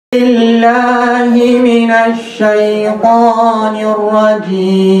بالله من الشيطان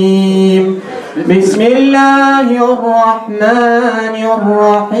الرجيم. بسم الله الرحمن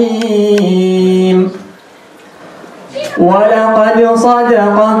الرحيم. ولقد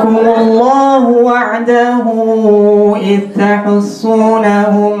صدقكم الله وعده إذ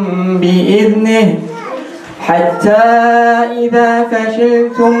تحصونهم بإذنه حتى إذا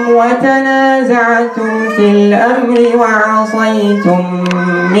فشلتم وتنازعتم في الأمر وعصيتم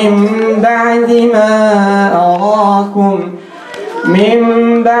من بعد ما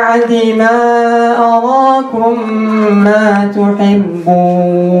أراكم ما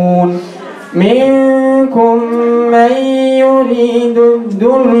تحبون منكم من يريد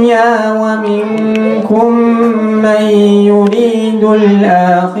الدنيا ومنكم من يريد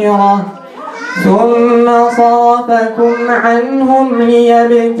الآخرة ثم صرفكم عنهم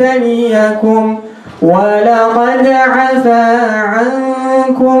ليبتليكم ولقد عفا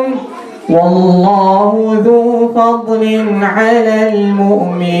عنكم والله ذو فضل على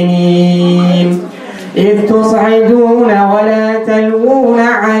المؤمنين إذ تصعدون ولا تلوون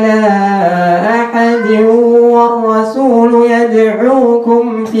على أحد والرسول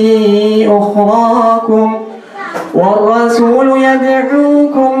يدعوكم في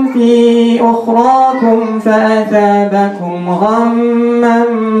أخراكم فأثابكم غما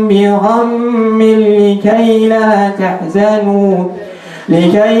بغم لكي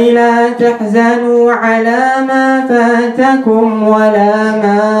لا تحزنوا على ما فاتكم ولا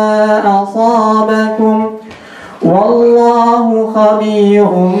ما أصابكم والله خبير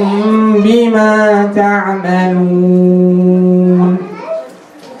بما تعملون.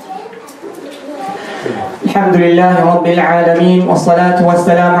 الحمد لله رب العالمين والصلاة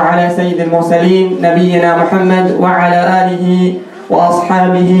والسلام على سيد المرسلين نبينا محمد وعلى آله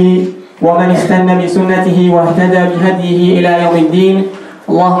وأصحابه ومن استنى بسنته واهتدى بهديه إلى يوم الدين.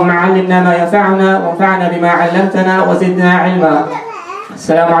 اللهم علمنا ما ينفعنا وانفعنا بما علمتنا وزدنا علما.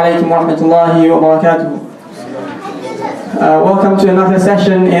 السلام عليكم ورحمة الله وبركاته. Welcome to another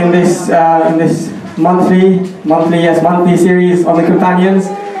session in this monthly series on the companions.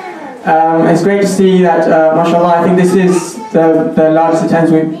 It's great to see that, mashallah, I think this is the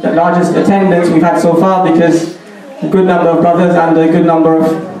largest attendance we've had so far, because a good number of brothers and a good number of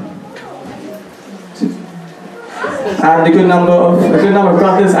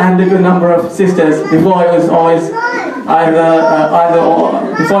brothers and a good number of sisters. Before it was always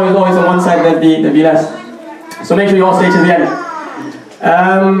always on one side, there'd be less. So make sure you all stay to the end.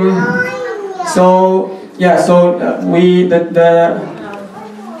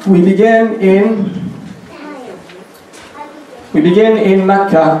 We begin in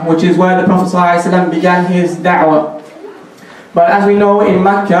Mecca, which is where the Prophet ﷺ began his da'wah. But as we know, in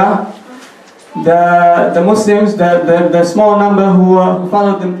Mecca, the Muslims, the small number who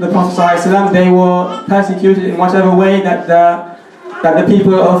followed the Prophet ﷺ, they were persecuted in whatever way that the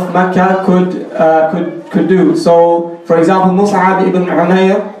people of Mecca could do. So, for example, Mus'ab ibn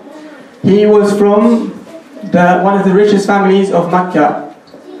Umayr, he was from one of the richest families of Mecca,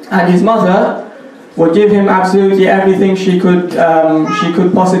 and his mother would give him absolutely everything she could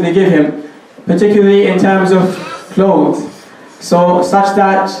possibly give him, particularly in terms of clothes. So such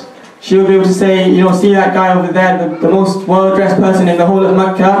that she would be able to say, see that guy over there, the most well-dressed person in the whole of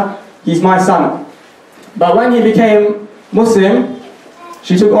Mecca, he's my son. But when he became Muslim,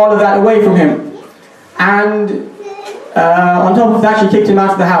 she took all of that away from him. And on top of that, she kicked him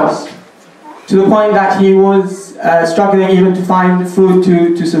out of the house, to the point that he was struggling even to find food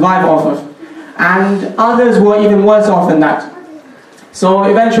to survive off of. And others were even worse off than that. So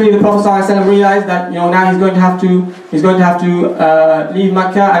eventually the Prophet ﷺ realized that now he's going to have to leave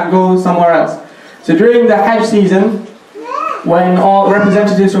Mecca and go somewhere else. So during the Hajj season, when all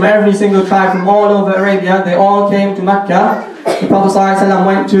representatives from every single tribe from all over Arabia, they all came to Mecca, the Prophet ﷺ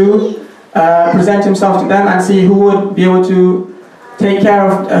went to present himself to them and see who would be able to take care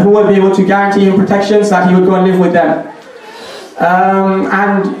of, who would be able to guarantee him protection so that he would go and live with them.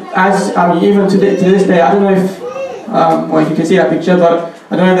 And even to this day, I don't know if if you can see that picture, but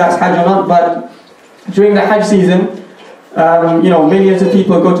I don't know if that's Hajj or not, but during the Hajj season, millions of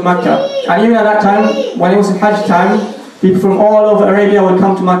people go to Mecca. And even at that time, when it was Hajj time, people from all over Arabia would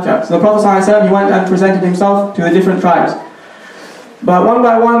come to Mecca. So the Prophet ﷺ, he went and presented himself to the different tribes. But one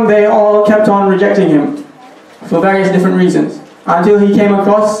by one, they all kept on rejecting him for various different reasons, until he came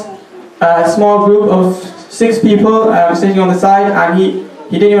across a small group of 6 people sitting on the side, and he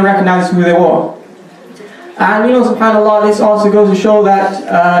didn't even recognize who they were. And subhanAllah, this also goes to show that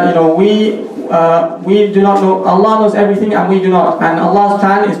we do not know. Allah knows everything and we do not. And Allah's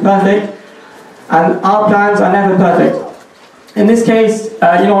plan is perfect, and our plans are never perfect. in this case,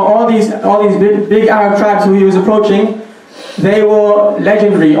 all these big Arab tribes who he was approaching, they were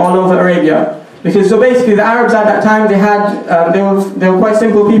legendary all over Arabia. Because so basically the Arabs at that time, they were quite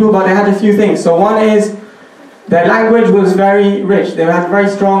simple people, but they had a few things. So one is their language was very rich. They had very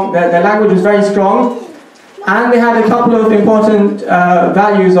strong. Their language was very strong, and they had a couple of important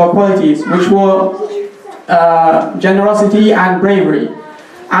values or qualities, which were generosity and bravery.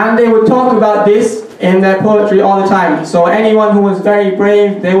 And they would talk about this in their poetry all the time. So anyone who was very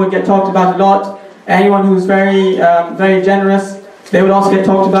brave, they would get talked about a lot. Anyone who was very generous, they would also get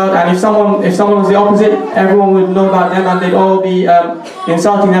talked about. And if someone was the opposite, everyone would know about them, and they'd all be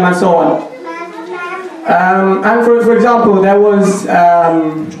insulting them and so on. And for example, there was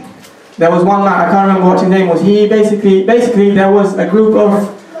one man, I can't remember what his name was. He basically there was a group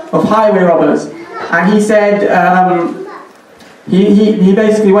of highway robbers, and he said he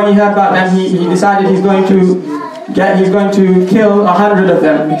basically, when he heard about them, he decided he's going to kill 100 of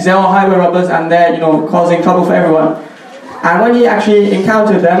them because they're all highway robbers and they're causing trouble for everyone. And when he actually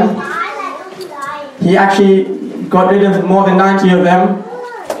encountered them, he actually got rid of more than 90 of them.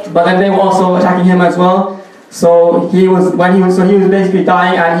 But then they were also attacking him as well. So he was basically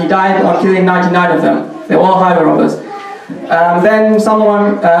dying, and he died on killing 99 of them. They were all highway robbers. Then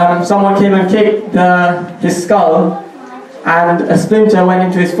someone came and kicked his skull, and a splinter went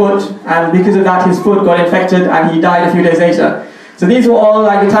into his foot, and because of that his foot got infected and he died a few days later. So these were all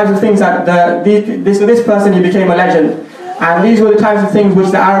like the types of things that this person, he became a legend. And these were the types of things which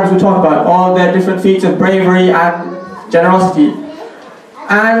the Arabs would talk about, all their different feats of bravery and generosity.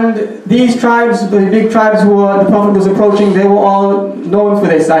 And these tribes, the big tribes who the Prophet was approaching, they were all known for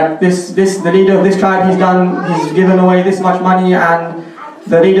this. Like the leader of this tribe, he's given away this much money, and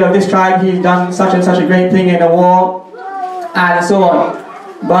the leader of this tribe, he's done such and such a great thing in a war, and so on.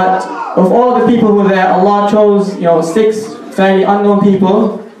 But of all the people who were there, Allah chose 6 fairly unknown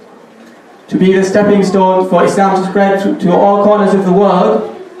people to be the stepping stone for Islam to spread to all corners of the world,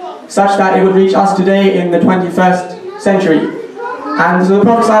 such that it would reach us today in the 21st century. And so the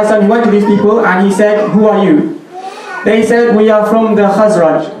Prophet ﷺ, he went to these people and he said, "Who are you?" They said, "We are from the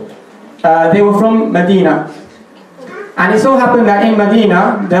Khazraj." They were from Medina. And it so happened that in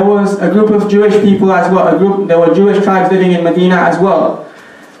Medina, there was a group of Jewish people as well. There were Jewish tribes living in Medina as well.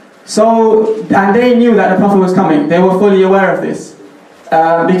 So, and they knew that the Prophet was coming. They were fully aware of this.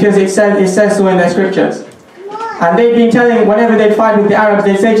 Because it says so in their scriptures. And they'd been telling, whenever they'd fight with the Arabs,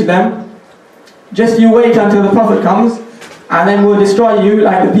 they'd say to them, "Just you wait until the Prophet comes, and then we'll destroy you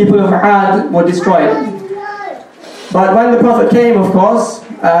like the people of Ad were destroyed." But when the Prophet came, of course,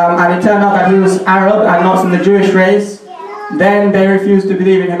 and it turned out that he was Arab and not from the Jewish race, then they refused to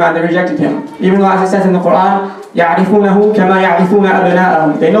believe in him and they rejected him. Even though, as it says in the Quran, يَعْرِفُونَهُ كَمَا يَعْرِفُونَ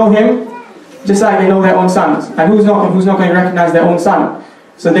أَبْنَاءَهُم. They know him just like they know their own sons. And who's not going to recognize their own son?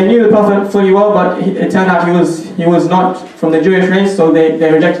 So they knew the Prophet fully well, but it turned out he was not from the Jewish race, so they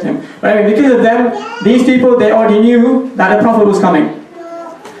rejected him. But anyway, because of them, these people, they already knew that the Prophet was coming.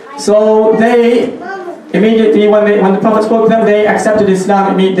 So they immediately, when the Prophet spoke to them, they accepted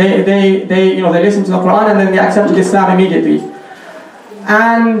Islam. They listened to the Quran and then they accepted Islam immediately.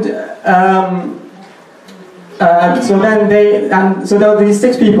 And so there were these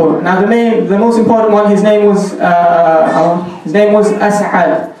 6 people. Now the most important one, his name was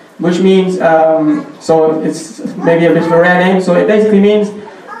As'ad, which means so it's maybe a bit of a rare name. So it basically means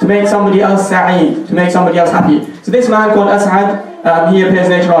to make somebody else sa'id, to make somebody else happy. So this man called As'ad, he appears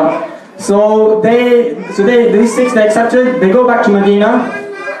later on. So these 6, they accepted. They go back to Medina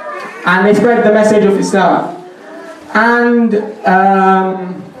and they spread the message of Islam. And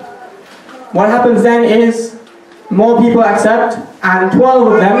what happens then is more people accept, and 12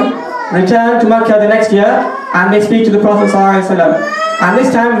 of them return to Mecca the next year, and they speak to the Prophet ﷺ. And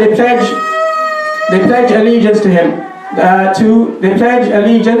this time they pledge allegiance to him. They pledge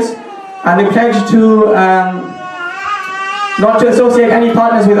allegiance, and they pledge to not to associate any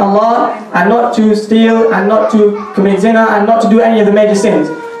partners with Allah, and not to steal, and not to commit zina, and not to do any of the major sins.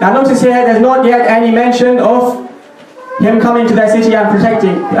 Now notice here, there's not yet any mention of him coming to their city and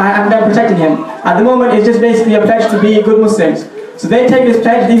them protecting him. At the moment, it's just basically a pledge to be good Muslims. So they take this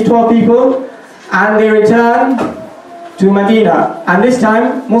pledge, these 12 people, and they return to Medina. And this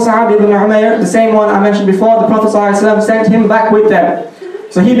time, Mus'ab ibn Umair, the same one I mentioned before, the Prophet ﷺ sent him back with them.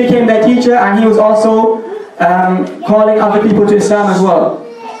 So he became their teacher, and he was also calling other people to Islam as well.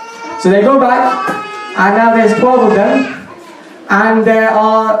 So they go back, and now there's 12 of them, and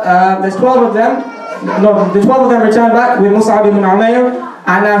there's 12 of them. No, the 12 of them return back with Mus'ab ibn Umair,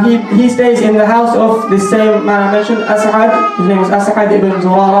 and now he stays in the house of this same man I mentioned, As'ad. His name was As'ad ibn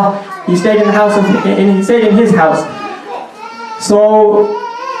Zurara. He stayed in his house. So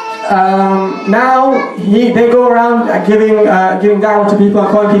now they go around giving da'wah to people and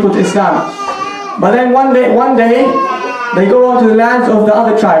calling people to Islam. But then one day they go on to the lands of the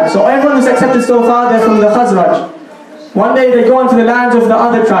other tribes. So everyone who's accepted so far, they're from the Khazraj. One day they go on to the lands of the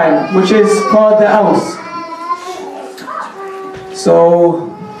other tribe, which is called the Aus. So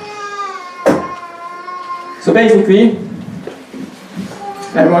basically,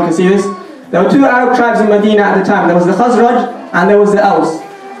 everyone can see this. There were two Arab tribes in Medina at the time. There was the Khazraj and there was the Aus.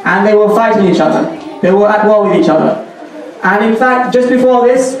 And they were fighting each other. They were at war with each other. And in fact, just before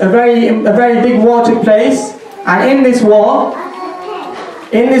this, a very big war took place. And in this war,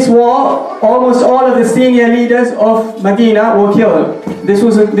 almost all of the senior leaders of Medina were killed. This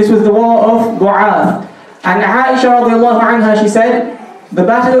was the war of Bu'ath. And Aisha radiallahu anha, she said, the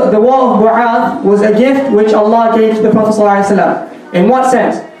war of Bu'ath was a gift which Allah gave to the Prophet ﷺ. In what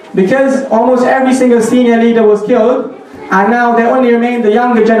sense? Because almost every single senior leader was killed, and now there only remained the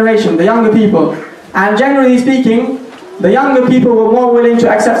younger generation, the younger people. And generally speaking, the younger people were more willing to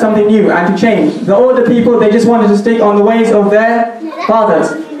accept something new and to change. The older people, they just wanted to stick on the ways of their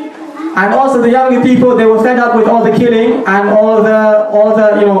fathers. And also the younger people, they were fed up with all the killing and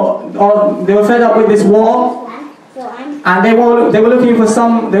they were fed up with this war. And they were looking for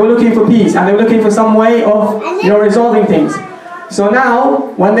peace, and they were looking for some way of resolving things. So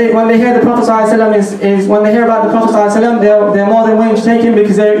now, when they hear the Prophet ﷺ when they hear about the Prophet ﷺ, they're more than willing to take him,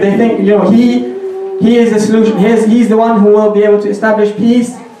 because they think he is the solution. He's the one who will be able to establish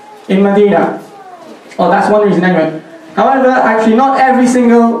peace in Medina. Oh, that's one reason anyway. However, actually not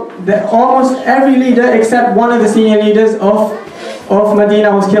almost every leader except one of the senior leaders of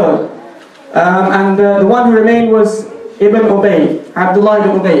Medina was killed. And the one who remained was Ibn Ubay, Abdullah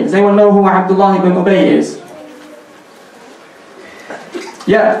ibn Ubay. Does anyone know who Abdullah ibn Ubay is?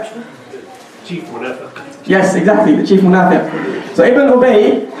 Yeah. Chief Munafiq. Yes, exactly, the chief Munafiq. So Ibn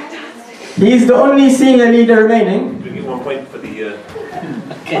Ubay, he's the only senior leader remaining. Do you get 1 point for the...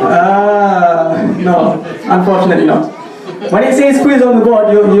 No, unfortunately not. When it says quiz on the board,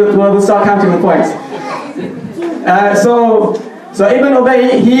 we'll start counting the points. So Ibn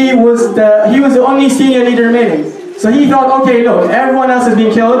Ubay, he was the only senior leader remaining. So he thought, okay, look, everyone else has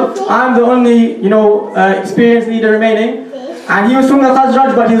been killed. I'm the only, experienced leader remaining. And he was from the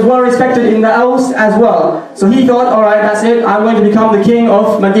Khazraj, but he was well respected in the Aus as well. So he thought, alright, that's it, I'm going to become the king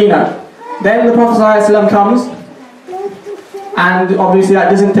of Medina. Then the Prophet ﷺ comes, and obviously that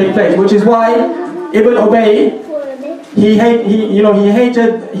doesn't take place, which is why Ibn Ubay, he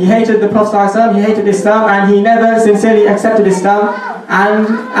hated the Prophet ﷺ, he hated Islam, and he never sincerely accepted Islam. And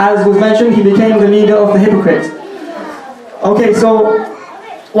as was mentioned, he became the leader of the hypocrites. Okay, so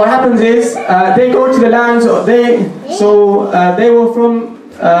what happens is they go to the lands. They were from.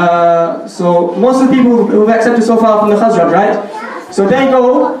 So most of the people who've accepted so far from the Khazraj, right? So they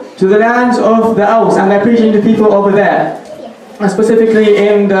go to the lands of the Aus, and they're preaching to people over there, specifically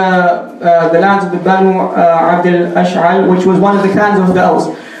in the lands of the Banu Abdul Ash'al, which was one of the clans of the Aus.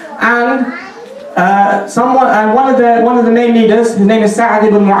 And one of the main leaders, his name is Sa'ad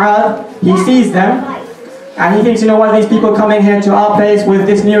ibn Mu'adh. He sees them. And he thinks, what are these people coming here to our place with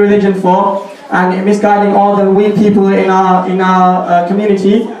this new religion for, and misguiding all the weak people in our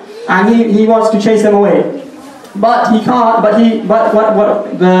community, and he wants to chase them away. But he can't. But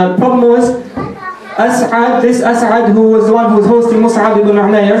the problem was, this As'ad, who was the one who was hosting Mus'ab ibn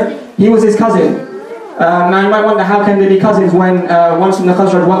Umayr, he was his cousin. Now you might wonder, how can they be cousins when one's from the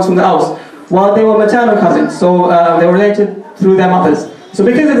Khazraj, one's from the Aus? Well, they were maternal cousins, so they were related through their mothers. So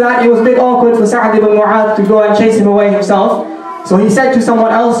because of that, it was a bit awkward for Sa'ad ibn Mu'adh to go and chase him away himself. So he said to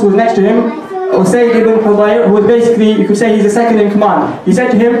someone else who was next to him, Usayd ibn Hudayr, who was basically, you could say he's the second in command. He said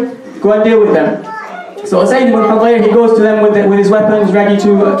to him, go and deal with them. So Usayd ibn Hudayr, he goes to them with his weapons, ready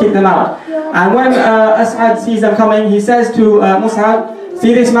to kick them out. And when As'ad sees them coming, he says to Mus'ab,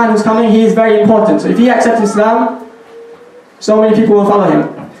 see this man who's coming, he is very important. So if he accepts Islam, so many people will follow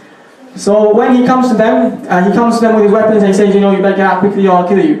him. So when he comes to them with his weapons, and he says, you better get out quickly or I'll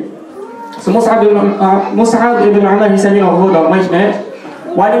kill you. So Mus'ab ibn Umar, he said, hold on, wait a minute.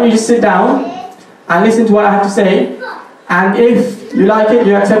 Why don't you just sit down and listen to what I have to say, and if you like it,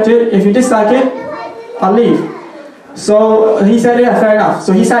 you accept it. If you dislike it, I'll leave. So he said, yeah, fair enough.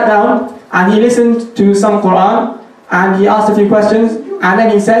 So he sat down and he listened to some Quran, and he asked a few questions, and then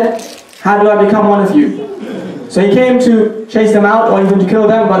he said, how do I become one of you? So he came to chase them out or even to kill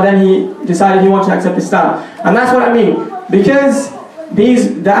them, but then he decided he wanted to accept Islam. And that's what I mean. Because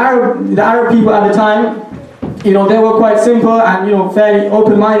the Arab people at the time, they were quite simple and fairly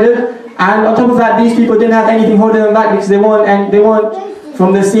open-minded. And on top of that, these people didn't have anything holding them back, because they weren't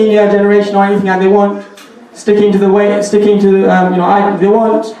from the senior generation or anything, and they weren't sticking to the way, they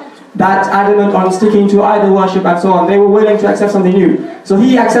weren't that adamant on sticking to idol worship and so on. They were willing to accept something new. So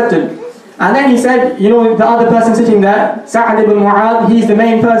he accepted. And then he said, the other person sitting there, Sa'd ibn Mu'adh, he's the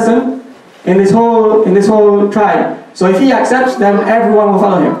main person in this whole tribe. So if he accepts, then everyone will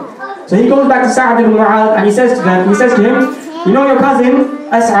follow him. So he goes back to Sa'd ibn Mu'adh and he says to him, your cousin,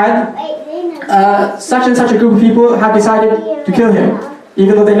 As'ad, such and such a group of people have decided to kill him,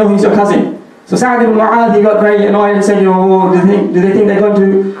 even though they know he's your cousin. So Sa'd ibn Mu'adh, he got very annoyed and said, do they think they're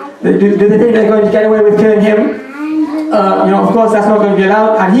going to get away with killing him? Of course that's not going to be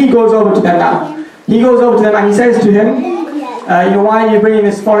allowed. And he goes over to them now. He goes over to them and he says to him, why are you bringing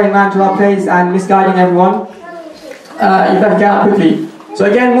this foreign man to our place and misguiding everyone? You better get out quickly. So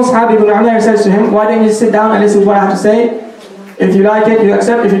again, Mus'ab ibn Umair says to him, why don't you sit down and listen to what I have to say? If you like it, you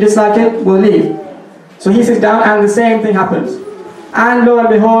accept. If you dislike it, we'll leave. So he sits down and the same thing happens. And lo and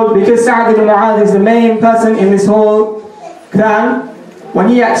behold, because Sa'd ibn Mu'adh is the main person in this whole clan, when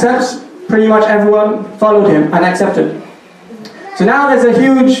he accepts, pretty much everyone followed him and accepted. So now there's a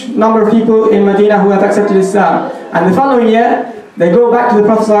huge number of people in Medina who have accepted Islam. And the following year, they go back to the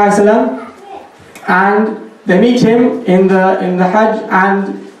Prophet ﷺ and they meet him in the Hajj,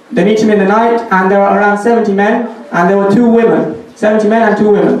 and they meet him in the night, and there are around 70 men, and there were 2 women. 70 men and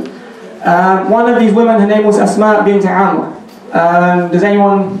 2 women. One of these women, her name was Asma bint Amr. Would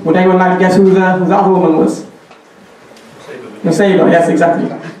anyone like to guess who the other woman was? Nusayba, yes, exactly.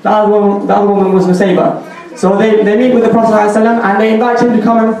 The other woman was Nusayba. So they meet with the Prophet ﷺ and they invite him to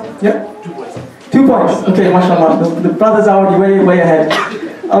come and... Yeah? 2 points. Okay, mashallah. The brothers are already way ahead.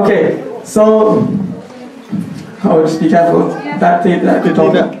 Okay, so... Oh, just be careful. That good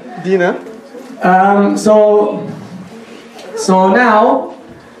talk. Dina. So now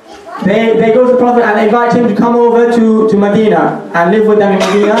they go to the Prophet and they invite him to come over to Medina and live with them in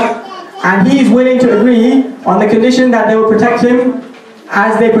Medina. And he's willing to agree on the condition that they will protect him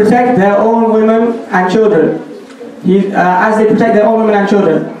as they protect their own women and children.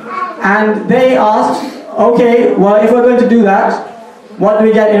 And they asked, okay, well, if we're going to do that, what do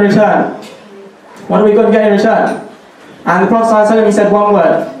we get in return? What are we going to get in return? And the Prophet ﷺ, he said one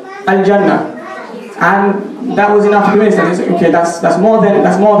word, Al-Jannah. And that was enough to convince them. He said, okay, that's more than a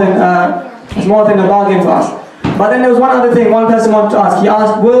bargain for us. But then there was one other thing one person wanted to ask. He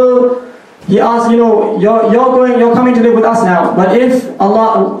asked, you're coming to live with us now, but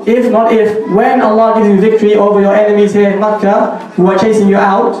when Allah gives you victory over your enemies here in Makkah, who are chasing you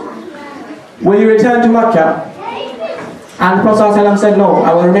out, will you return to Makkah? And the Prophet ﷺ said, no,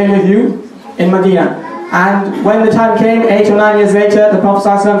 I will remain with you in Medina. And when the time came, 8 or 9 years later, the Prophet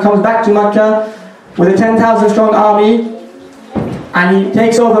ﷺ comes back to Makkah with a 10,000 strong army, and he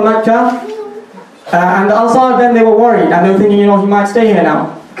takes over Makkah. And the Ansar then, they were worried and they were thinking, he might stay here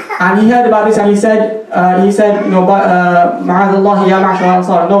now. And he heard about this and he said, Ma'adallahi ya ma'ashar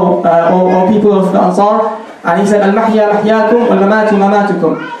Ansar, no, O people of the Ansar. And he said, Al-mahya mahyakum wal-mamatu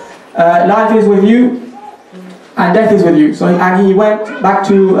mamatukum. Life is with you and death is with you. And he went back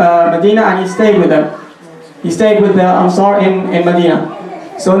to Medina and he stayed with them. He stayed with the Ansar in Medina.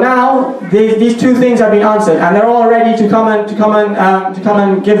 So now these 2 things have been answered, and they're all ready to come and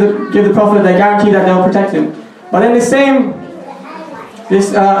give the Prophet the guarantee that they'll protect him. But then As'ad,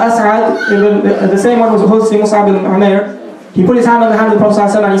 the same one who was hosting Mus'ab ibn Umair, he put his hand on the hand of the Prophet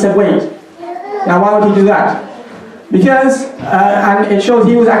ﷺ and he said, wait. Now why would he do that? Because, and it shows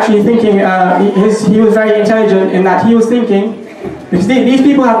he was actually thinking, he was very intelligent in that he was thinking, because these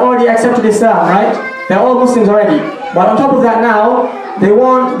people have already accepted Islam, right? They're all Muslims already. But on top of that now, they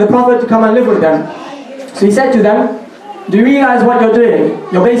want the Prophet to come and live with them. So he said to them, do you realize what you're doing?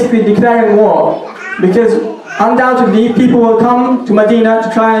 You're basically declaring war. Because undoubtedly people will come to Medina to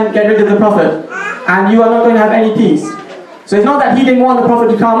try and get rid of the Prophet. And you are not going to have any peace. So it's not that he didn't want the Prophet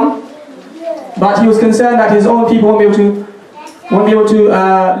to come, but he was concerned that his own people won't be able to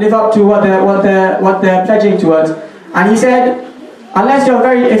live up to what they're pledging towards. And he said,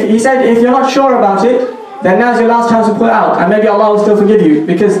 if you're not sure about it, then now's your last chance to pull out, and maybe Allah will still forgive you,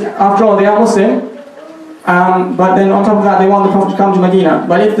 because after all they are Muslim. But then on top of that, they want the Prophet to come to Medina.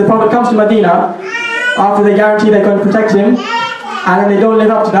 But if the Prophet comes to Medina, after they guarantee they're going to protect him, and then they don't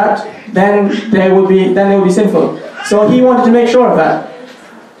live up to that, then they will be sinful. So he wanted to make sure of that.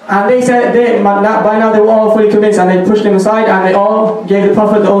 And they said, by now they were all fully convinced, and they pushed him aside, and they all gave the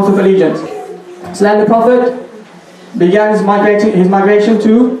Prophet the oath of allegiance. So then the Prophet began his migration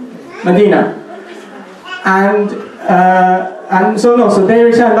to Medina. So they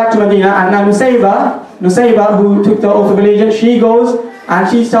returned back to Medina, and now Nusayba, who took the oath of allegiance, she goes and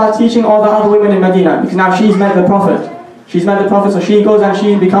she starts teaching all the other women in Medina, because now she's met the Prophet. So she goes and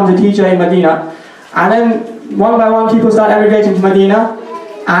she becomes a teacher in Medina. And then one by one people start emigrating to Medina,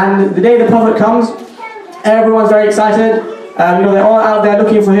 and the day the Prophet comes, everyone's very excited. They're all out there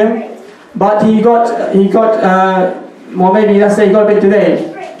looking for him, but he got well, maybe let's say he got a bit delayed.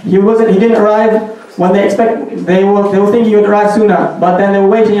 He didn't arrive when they were thinking he would arrive sooner, but then they were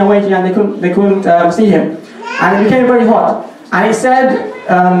waiting and waiting, and they couldn't see him, and it became very hot. And it said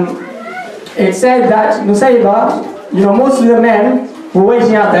that Nusayba, most of the men who were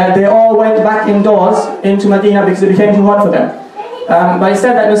waiting out there, they all went back indoors into Medina because it became too hot for them. But it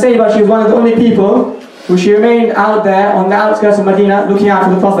said that Nusayba, she was one of the only people who she remained out there on the outskirts of Medina, looking out for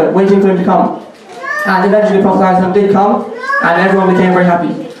the Prophet, waiting for him to come. And eventually the Prophet ﷺ did come, and everyone became very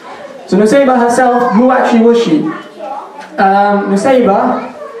happy. So Nusayba herself, who actually was she? Nusayba,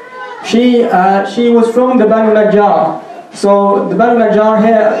 she was from the Banu Najjar. So the Banu Najjar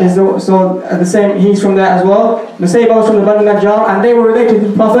here is the same. He's from there as well. Nusayba was from the Banu Najjar, and they were related to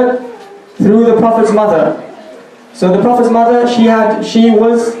the Prophet through the Prophet's mother. So the Prophet's mother,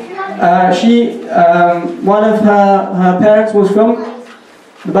 one of her parents was from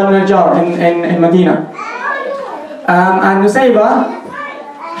the Banu Najjar in Medina. And Nusayba,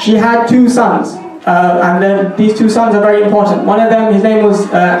 she had two sons, and these two sons are very important. One of them, his name was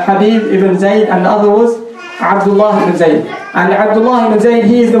Habib ibn Zayd, and the other was Abdullah ibn Zayd. And Abdullah ibn Zayd,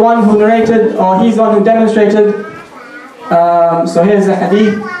 he is the one who narrated, or he's the one who demonstrated. So here's a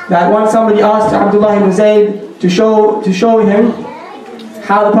hadith that once somebody asked Abdullah ibn Zayd to show him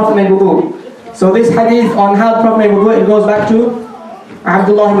how the Prophet made wudu. So this hadith on how the Prophet made wudu, it goes back to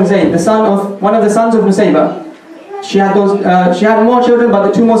Abdullah ibn Zayd, one of the sons of Nusayba. She had more children, but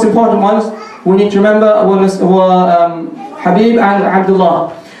the two most important ones we need to remember were Habib and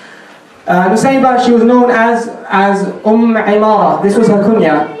Abdullah. Nusayba, she was known as Imara. This was her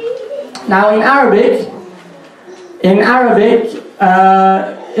kunya. Now in Arabic,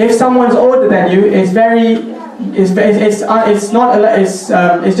 if someone's older than you, it's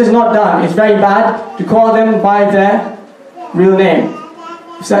just not done. It's very bad to call them by their real name.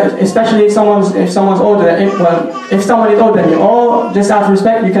 So, especially if someone's older, if someone is older than you, or just out of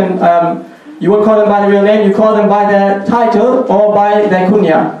respect, you won't call them by the real name. You call them by their title or by their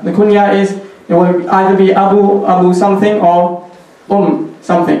kunya. The kunya it will either be Abu something or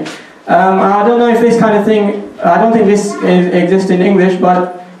something. I don't know if this kind of thing. I don't think this exists in English,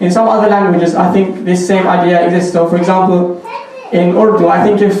 but in some other languages, I think this same idea exists. So, for example, in Urdu, I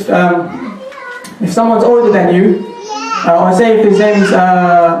think if someone's older than you, or say if his name's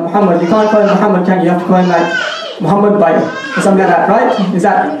Muhammad, you can't call him Muhammad, can you? You have to call him like Muhammad Bai or something like that, right? Is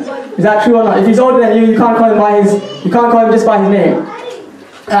that true or not? If he's older than you, you can't call him just by his name.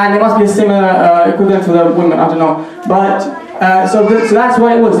 And there must be a similar equivalent for the women, I don't know. But so that's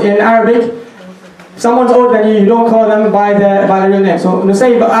what it was in Arabic. If someone's older than you, you don't call them by their real name. So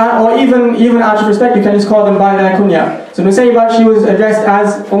Nusayba, or even out of respect, you can just call them by their kunya. So Nusayba, she was addressed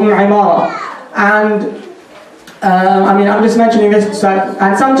as Imara, and I'm just mentioning this,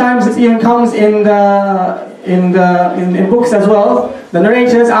 and sometimes it even comes in books as well. The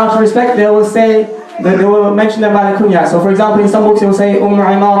narrators, out of respect, they will mention them by the kunya. So, for example, in some books, they will say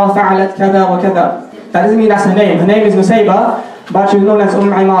Imara fa'alat kada wa kada. That doesn't mean that's her name. Her name is Nusayba, but she was known as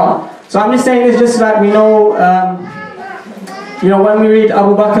Imara. So I'm just saying this just so that we know. When we read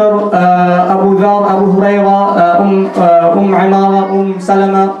Abu Bakr, Abu Dhar, Abu Hurayra, Imara,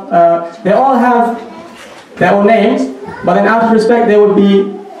 Salama, they all have their own names, but then out of respect they would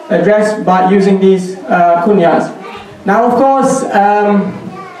be addressed by using these kunyas. Now of course,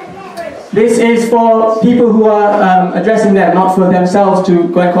 this is for people who are addressing them, not for themselves to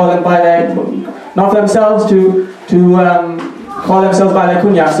go and call them by their, not for themselves to call themselves by their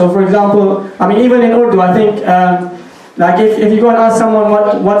kunya. So for example, even in Urdu, I think, like if you go and ask someone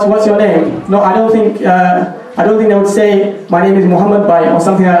what's your name, no, I don't think they would say my name is Muhammad Bai or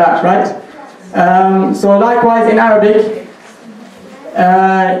something like that, right? So likewise in Arabic,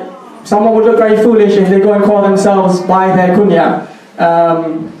 someone would look very foolish if they go and call themselves by their kunya.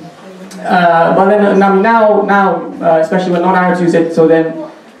 But then now, especially when non-Arabs use it, so then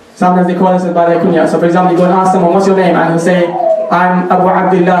sometimes they call themselves by their kunya. So for example, you go and ask someone, what's your name? And he'll say, I'm Abu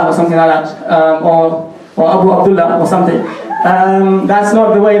Abdullah or something like that, or Abu Abdullah or something. That's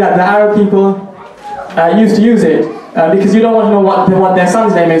not the way that the Arab people used to use it. Because you don't want to know what their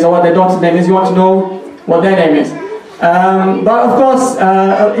son's name is or what their daughter's name is. You want to know what their name is. But of course,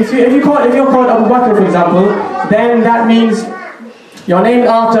 if you're called Abu Bakr, for example, then that means you're named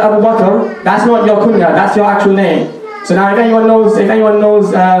after Abu Bakr. That's not your kunya. That's your actual name. So now, if anyone knows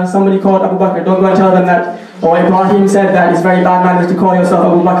somebody called Abu Bakr, don't go and tell them that. Or Ibrahim said that it's very bad manners to call yourself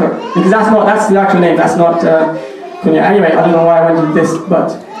Abu Bakr, because that's the actual name. That's not kunya. Anyway, I don't know why I went into this,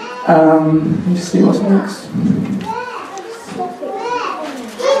 but. Let me just see what's next.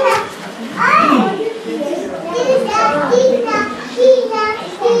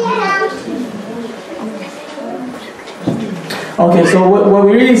 Okay, so what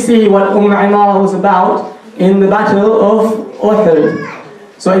we really see what Imara was about in the battle of Uhud.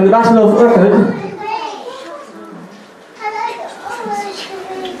 So in the battle of Uhud,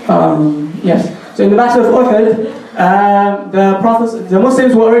 yes. So in the battle of Uhud, the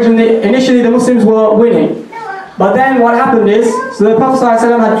Muslims were initially the Muslims were winning. But then what happened is, so the Prophet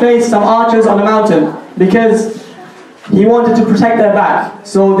ﷺ had placed some archers on the mountain because he wanted to protect their back.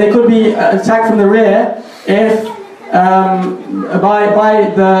 So they could be attacked from the rear if by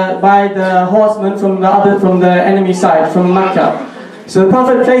the horsemen from the enemy side, from Mecca. So the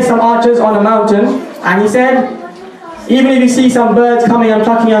Prophet placed some archers on a mountain, and he said, even if you see some birds coming and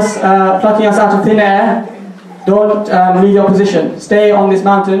plucking us out of thin air, don't leave your position. Stay on this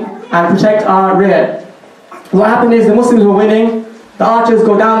mountain and protect our rear. What happened is the Muslims were winning. The archers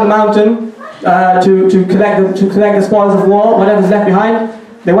go down the mountain to collect the spoils of war, whatever's left behind.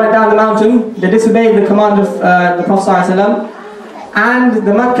 They went down the mountain. They disobeyed the command of the Prophet ﷺ, and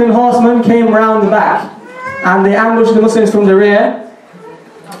the Meccan horsemen came round the back, and they ambushed the Muslims from the rear,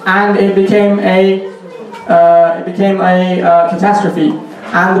 and it became a catastrophe.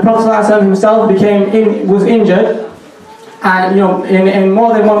 And the Prophet ﷺ himself was injured, and in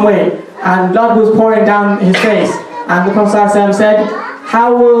more than one way, and blood was pouring down his face. And the Prophet ﷺ said,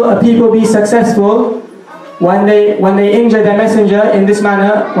 "How will a people be successful when they injure their messenger in this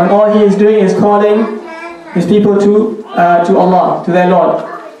manner, when all he is doing is calling his people to Allah, to their Lord?"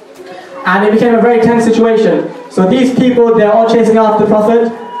 And it became a very tense situation. So these people, they're all chasing after the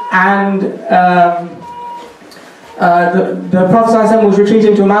Prophet, and the Prophet ﷺ was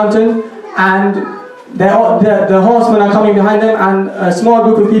retreating to a mountain, and the horsemen are coming behind them, and a small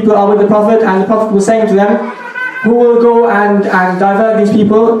group of people are with the Prophet, and the Prophet was saying to them, "Who will go and divert these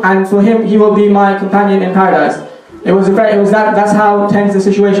people, and for him he will be my companion in paradise." That's how tense the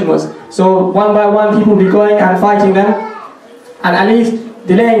situation was. So one by one people would be going and fighting them, and at least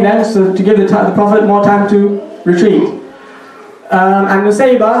delaying them, so to give the Prophet more time to retreat. And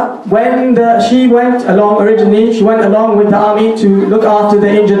Nusayba, when she went along originally, she went along with the army to look after the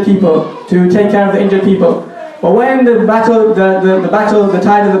injured people, to take care of the injured people. But when the tide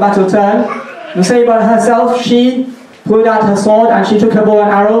of the battle turned, Nusayba herself, she pulled out her sword and she took her bow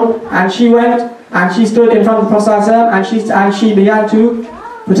and arrow, and she went and she stood in front of the Prophet ﷺ, and she began to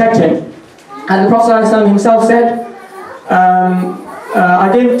protect him. And the Prophet ﷺ himself said, "I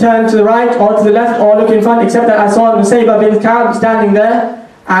didn't turn to the right or to the left or look in front, except that I saw Nusayba bint Ka'b standing there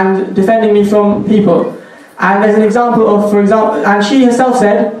and defending me from people." And there's an example of, and she herself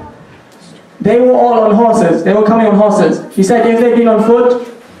said, they were all on horses, they were coming on horses. She said if they'd been on foot,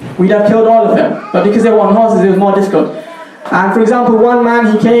 we'd have killed all of them. But because they were on horses, it was more difficult. And for example, one man,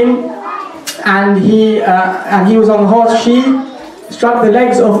 he came and he was on the horse. She struck the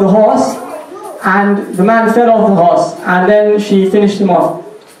legs of the horse, and the man fell off the horse, and then she finished him off.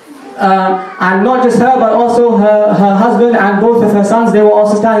 And not just her, but also her husband and both of her sons, they were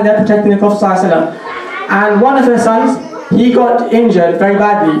also standing there protecting the Prophet ﷺ. And one of her sons, he got injured very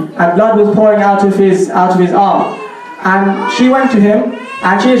badly, and blood was pouring out of his arm. And she went to him,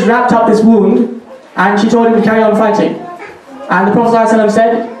 and she just wrapped up this wound, and she told him to carry on fighting. And the Prophet ﷺ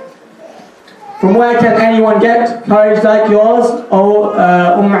said, "From where can anyone get courage like yours, O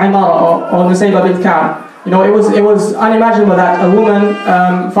Imara, or Nusayba bint Ka'b?" It was unimaginable that a woman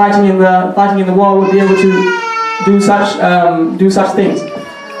fighting in the war would be able to do such things.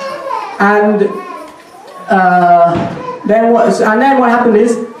 And then what happened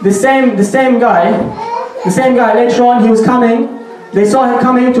is the same guy later on, he was coming. They saw him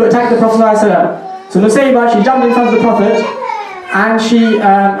coming to attack the Prophet ﷺ. So Nusayba, she jumped in front of the Prophet, and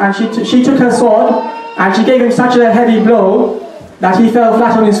she took her sword and she gave him such a heavy blow that he fell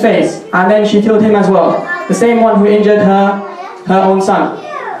flat on his face, and then she killed him as well. The same one who injured her own son.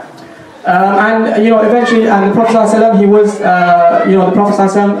 Eventually, and the Prophet ﷺ, he was, the Prophet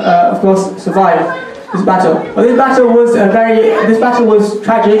ﷺ, of course, survived this battle. But this battle was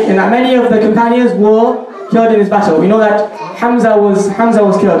tragic in that many of the companions were killed in this battle. We know that Hamza was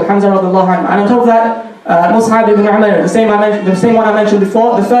killed, Hamza radiallahu anhu. And on top of that, Mus'ab ibn Umair, the same one I mentioned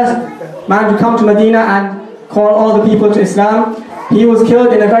before, the first man to come to Medina and call all the people to Islam, he was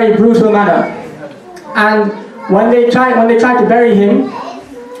killed in a very brutal manner. And when they tried to bury him,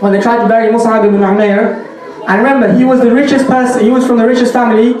 when they tried to bury Mus'ab ibn Umair, and remember, he was the richest person, he was from the richest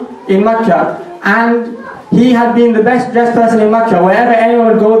family in Mecca, and he had been the best dressed person in Mecca. Wherever anyone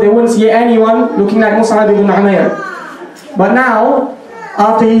would go, they wouldn't see anyone looking like Mus'ab ibn Umair. But now,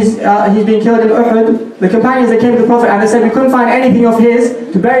 after he's been killed in Uhud, the companions, they came to the Prophet and they said, we couldn't find anything of his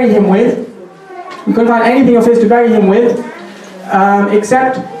to bury him with. We couldn't find anything of his to bury him with,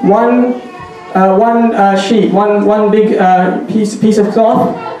 except one sheet, one big piece of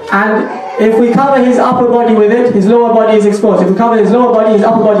cloth. And if we cover his upper body with it, his lower body is exposed. If we cover his lower body, his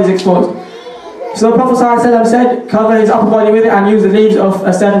upper body is exposed. So the Prophet ﷺ said, cover his upper body with it and use the leaves of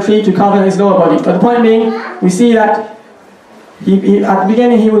a certain tree to cover his lower body. But the point being, we see that he at the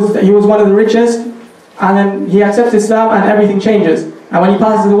beginning he was one of the richest, and then he accepts Islam and everything changes. And when he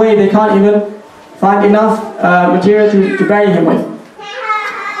passes away, they can't even find enough material to bury him with.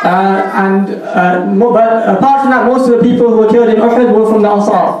 But apart from that, most of the people who were killed in Uhud were from the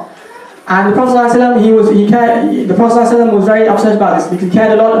Ansar. And the Prophet ﷺ, the Prophet ﷺ was very upset about this because he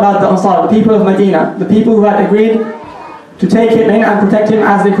cared a lot about the Ansar, the people of Medina, the people who had agreed to take him in and protect him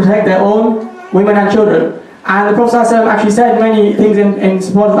as they protect their own women and children. And the Prophet ﷺ actually said many things in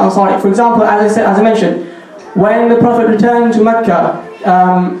support of the Ansar. For example, as I mentioned, when the Prophet returned to Mecca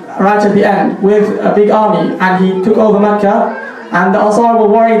right at the end with a big army, and he took over Mecca, and the Ansar were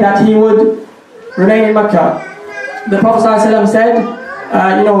worried that he would remain in Mecca, the Prophet ﷺ said,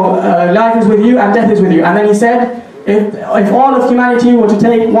 life is with you and death is with you. And then he said, if all of humanity were to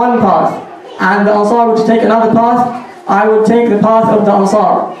take one path and the Ansar were to take another path, I would take the path of the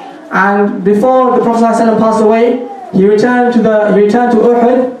Ansar. And before the Prophet ﷺ passed away, he returned to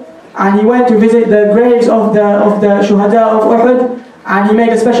Uhud, and he went to visit the graves of the shuhada of Uhud, and he made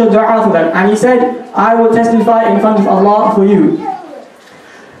a special dua for them. And he said, I will testify in front of Allah for you.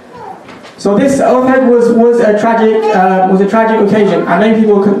 So this Uhud was a tragic occasion, and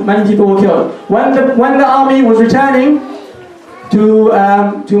many people were killed. When the army was returning to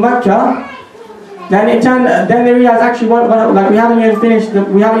Mecca, then they realized actually like we haven't even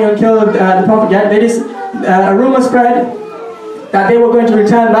killed the Prophet yet. A rumor spread that they were going to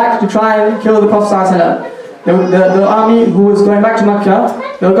return back to try and kill the Prophet ﷺ. The army who was going back to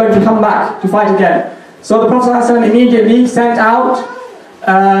Mecca, they were going to come back to fight again. So the Prophet ﷺ immediately sent out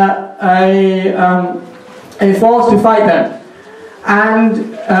a force to fight them.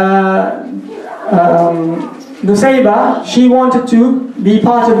 And Nusayba, she wanted to be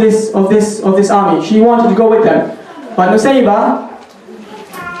part of this army. She wanted to go with them. But Nusayba,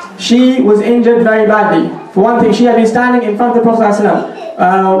 she was injured very badly. For one thing, she had been standing in front of the Prophet ﷺ.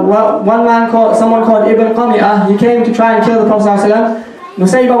 Someone called Ibn Qami'ah, he came to try and kill the Prophet ﷺ.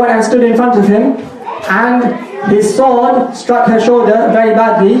 Nusayba went and stood in front of him, and his sword struck her shoulder very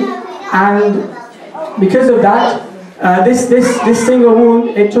badly, and because of that, this single wound,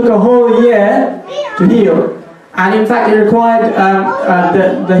 it took a whole year to heal. And in fact, it required,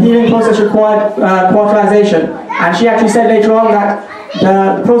 the healing process required cauterization. And she actually said later on that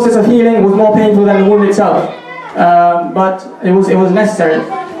the process of healing was more painful than the wound itself. But it was necessary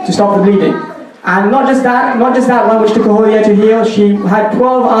to stop the bleeding. And not just that one which took a whole year to heal, she had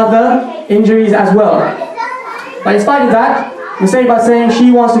 12 other injuries as well. But in spite of that, Nusayba saying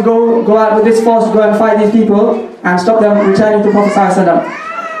she wants to go out with this force to go and fight these people and stop them returning to Prophet ﷺ.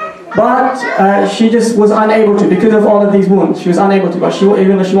 But she just was unable to, because of all of these wounds. She was unable to,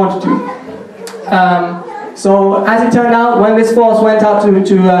 even though she wanted to. So as it turned out, when this force went out to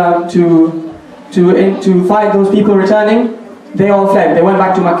fight those people returning, they all fled. They went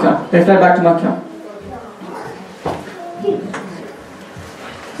back to Mecca. They fled back to Mecca.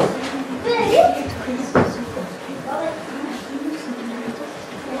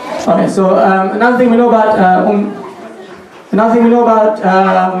 Okay, so another thing we know about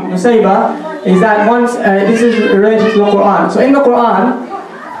Nusayba is that once this is related to the Quran. So in the Quran,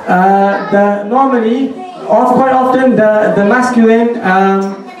 normally, quite often, the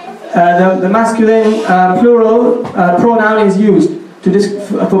masculine plural pronoun is used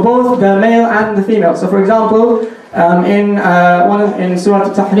for both the male and the female. So, for example, in Surah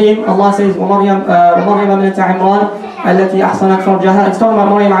Al-Tahrim, Allah says, وَمَرْيَمَ بِنْتَ عِمْرَانَ التي أحصنت فرجها. It's talking about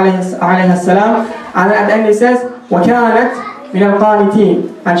Maryam alayha salam, and at the end it says وَكَانَتْ مِنَ الْقَانِتِينَ,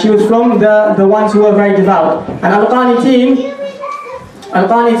 and she was from the ones who were very devout. And Al-Qaniteen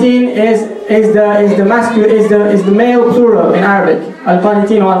is the male plural in Arabic.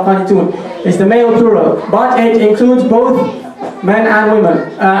 Al-Qaniteen or Al-Qanitun is the male plural, but it includes both men and women.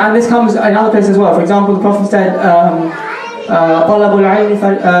 And this comes in other places as well. For example, the Prophet said طَلَبُ الْعِلْمِ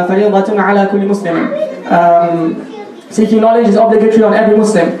فَرِيضَةٌ عَلَى كُلِّ مُسْلِمٍ. Seeking knowledge is obligatory on every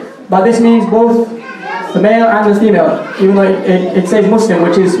Muslim, but this means both the male and the female, even though it says Muslim,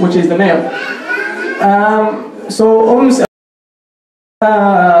 which is the male. So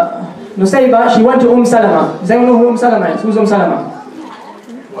Nusayba, she went to Salama. Does anyone know who Salama is? Who's Salama?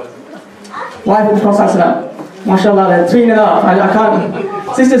 Wife of the Prophet ﷺ. MashaAllah, they're 3 and up. I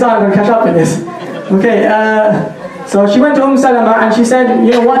can't, sisters aren't going to catch up with this. Okay, so she went to Salama and she said,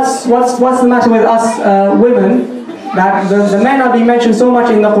 you know, what's the matter with us women, that the men are being mentioned so much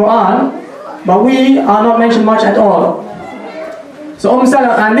in the Quran, but we are not mentioned much at all. So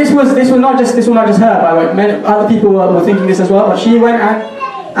Salama, and this was not just her, by the way, other people were thinking this as well, but she went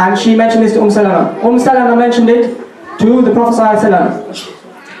and she mentioned this to Salama. Salama mentioned it to the Prophet ﷺ.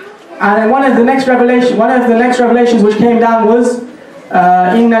 And then one of the next revelations which came down was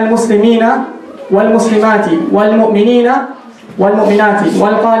إِنَّ الْمُسْلِمِينَ وَالْمُسْلِمَاتِ وَالْمُؤْمِنِينَ وَالْمُؤْمِنَاتِ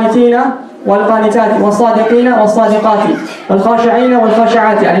وَالْقَانِتِينَ وَالْقَانِتَاتِ وَالصَّادِقِينَ وَالصَّادِقَاتِ وَالْخَاشِعِينَ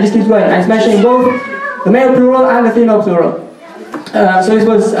وَالْخَاشِعَاتِ. And it just keeps going. And it's mentioning both the male plural and the female plural. So this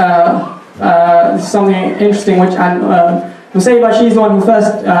was this is something interesting, which, and Nusayba, she's the one who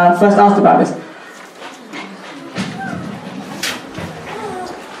first asked about this.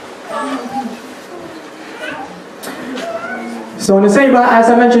 So Nusayba, as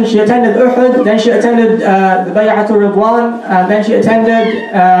I mentioned, she attended Uhud, then she attended the Bay'atul Ridwan, then she attended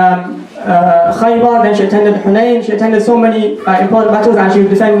Khaybar, then she attended Hunayn. She attended so many important battles, and she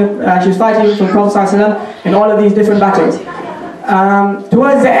was she was fighting for the Prophet ﷺ in all of these different battles.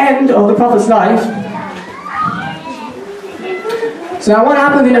 Towards the end of the Prophet's life, so now what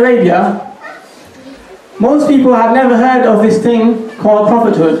happened in Arabia, most people have never heard of this thing called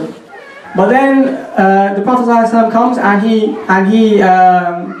prophethood. But then the Prophet ﷺ comes and he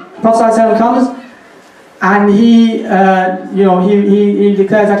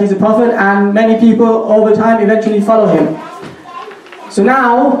declares that he's a prophet, and many people over time eventually follow him. So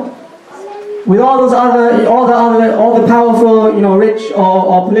now, with all the powerful, rich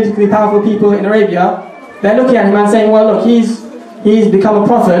or politically powerful people in Arabia, they're looking at him and saying, well, look, he's become a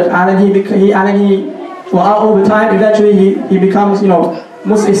prophet, and then over time eventually he becomes,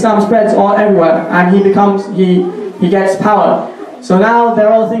 Islam spreads all everywhere, and he gets power. So now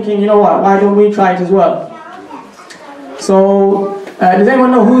they're all thinking, you know what? Why don't we try it as well? So does anyone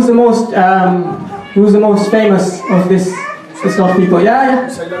know who's the most famous of this lot of people? Yeah.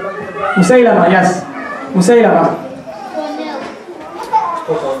 Musaylama, yes. Musaylama.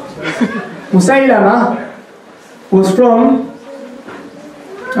 Musaylama was from.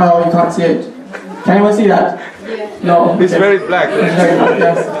 Oh, you can't see it. Can anyone see that? No. It's very black. It's very black,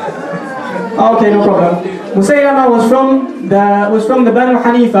 yes. Okay, no problem. Musaylama was from the Banu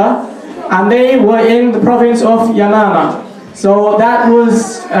Hanifa, and they were in the province of Yamama. So that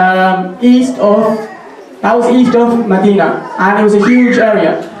was east of Medina, and it was a huge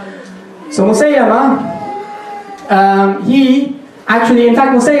area. So Musaylama, he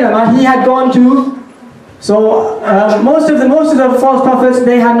had gone to. So most of the false prophets,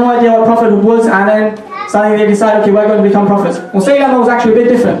 they had no idea what prophethood was, and then suddenly they decided, okay, we're going to become prophets. Musaylama was actually a bit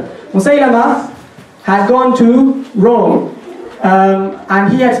different. Musaylama had gone to Rome,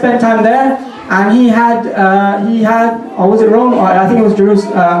 and he had spent time there, and he had, or was it Rome, or I think it was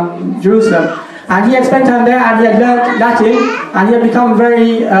Jerusalem. And he had spent time there, and he had learned Latin, and he had become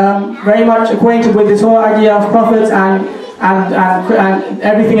very much acquainted with this whole idea of prophets and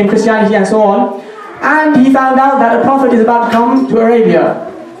everything in Christianity and so on. And he found out that a prophet is about to come to Arabia.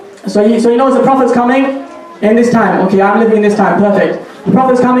 So he knows the prophet's coming in this time. Okay, I'm living in this time, perfect. The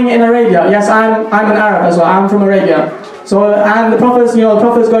prophet's coming in Arabia. Yes, I'm an Arab as well. I'm from Arabia. So, and the prophet's going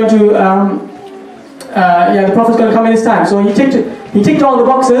to come in this time. So he ticked all the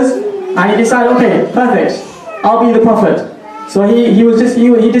boxes, and he decided, okay, perfect, I'll be the prophet. So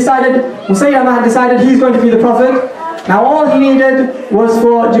he decided, Musaylama had decided he's going to be the prophet. Now all he needed was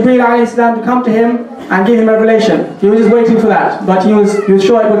for Jibreel alayhi salam to come to him and give him revelation. He was just waiting for that, but he was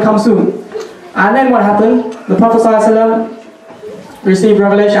sure it would come soon. And then what happened? The Prophet ﷺ received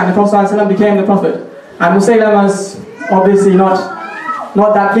revelation, and the Prophet ﷺ became the prophet. And Musaylama's obviously not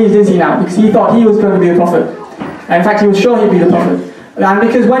that pleased, is he now? Because he thought he was going to be the prophet. And in fact, he was sure he'd be the prophet. And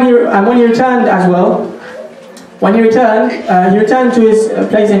because when he returned as well, he returned to his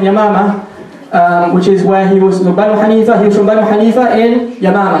place in Yamama, which is where he was from Banu Hanifa. He was from Banu Hanifa in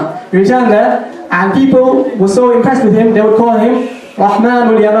Yamama. He returned there, and people were so impressed with him, they would call him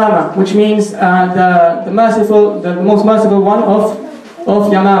Rahmanul Yamama, which means the most merciful one of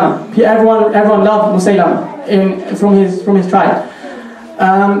Yamama. Everyone loved Musaylama from his tribe.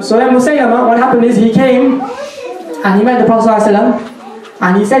 So then Musaylama, what happened is he came and he met the Prophet ﷺ,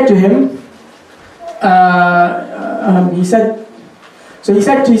 and he said to him, he said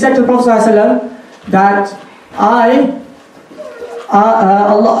to the Prophet ﷺ that I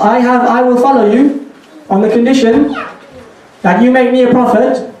will follow you on the condition that you make me a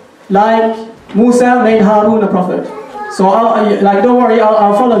prophet like Musa made Harun a prophet. So like, don't worry,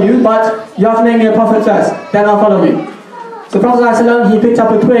 I'll follow you, but you have to make me a prophet first, then I'll follow you. So the Prophet ﷺ, he picked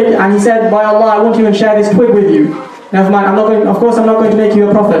up a twig and he said, by Allah, I won't even share this twig with you. Never mind, of course I'm not going to make you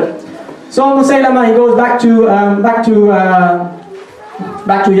a prophet. So Nusayba, he goes back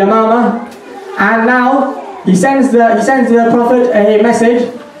to Yamama, and now he sends the Prophet a message,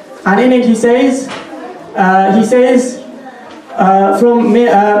 and in it he says from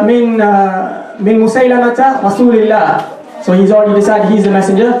min Musaylamata Rasulillah. So he's already decided he's the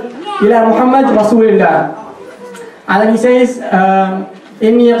messenger. Ila Muhammad Rasulillah. And then he says,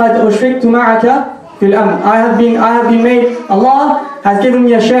 Inni qad ushriktu ma'aka fil amr. I have been made. Allah has given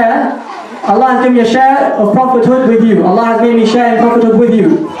me a share. Allah has given me a share of prophethood with you. Allah has made me share in prophethood with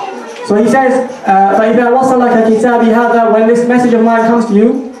you. So he says, فَإِذَا وَصَلَكَ كِتَابِي هَذَا. When this message of mine comes to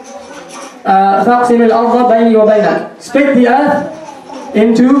you, فَأَقْسِمِ الْأَرْضَ بَيْنِي وَبَيْنَكَ. Split the earth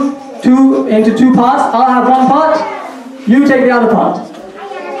into two parts. I'll have one part, you take the other part.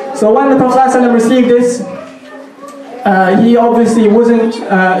 So when the Prophet ﷺ received this, he obviously wasn't.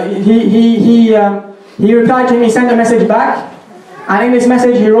 He replied to him. He sent a message back, and in this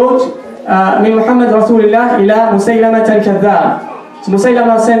message he wrote, "Min Muhammad Rasulillah ila Musaylamah al-Kadhdhab." So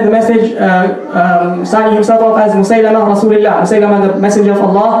Musaylama sent the message, signing himself off as Musaylamah Rasulillah, Musaylama, the messenger of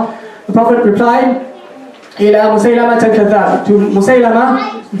Allah. The Prophet replied, "Ila Musaylamah al-Kadhdhab," to Musaylama,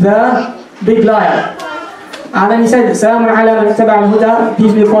 the big liar. And then he said, "Salamun ala man ittaba al-huda,"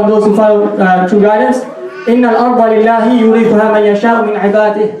 peace be upon those who follow true guidance. إن الأرض لله يورثها من يشاء من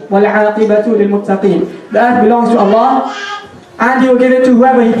عباده والعاقبة للمتقين. The earth belongs to Allah, and He will give it to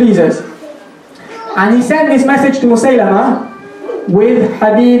whoever He pleases. And he sent this message to Musaylama with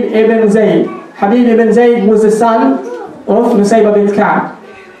Habib ibn Zayd. Habib ibn Zayd was the son of Nusayba bint Ka'b.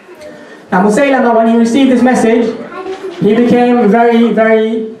 Now Musaylama, when he received this message, he became very,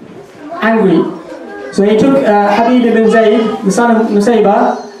 very angry. So he took Habib ibn Zayd, the son of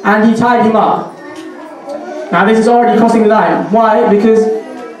Nusayba, and he tied him up. Now this is already crossing the line. Why? Because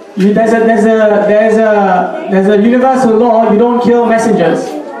there's a universal law. You don't kill messengers.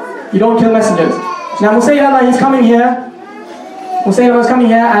 You don't kill messengers. Now Musaylama, he's coming here. Musaylama is coming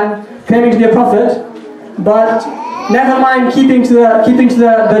here and claiming to be a prophet, but never mind keeping to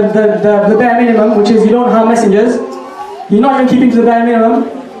the bare minimum, which is you don't harm messengers. He's not even keeping to the bare minimum.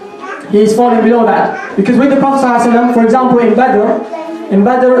 He's falling below that. Because with the Prophet ﷺ, for example, in Badr,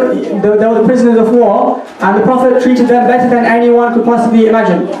 there were the prisoners of war, and the Prophet treated them better than anyone could possibly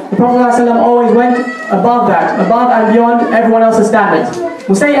imagine. The Prophet ﷺ always went above that, above and beyond everyone else's standards.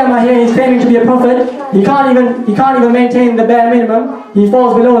 Musaylama here, he's claiming to be a prophet. He can't even maintain the bare minimum. He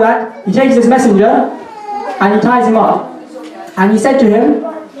falls below that. He takes this messenger and he ties him up. And he said to him,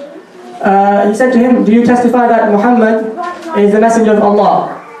 "Do you testify that Muhammad is the messenger of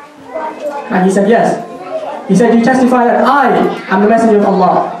Allah?" And he said, "Yes." He said, "Do you testify that I am the messenger of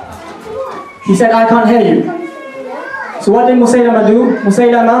Allah?" He said, "I can't hear you." So what did Musaylama do?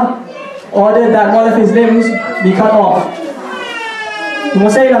 Musaylama ordered that one of his limbs be cut off.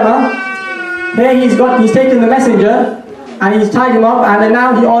 Musaylama, here he's taken the messenger and he's tied him up, and then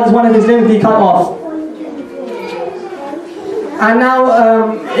now he orders one of his limbs be cut off. And now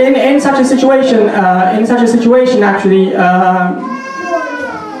in such a situation actually,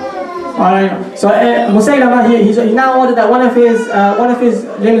 so Musaylama, he's now ordered that one of his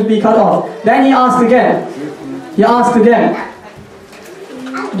limbs be cut off. Then he asked again.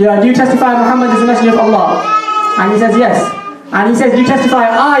 Do you testify Muhammad is the messenger of Allah? And he says yes. And he says, "Do you testify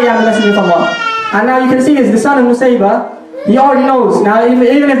I am the messenger of Allah?" And now you can see the son of Nusayba, he already knows. Now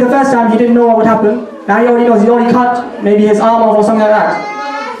even if the first time he didn't know what would happen, now he already knows. He's already cut maybe his arm off or something like that,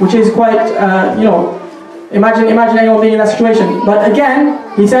 which is quite imagine anyone being in that situation. But again,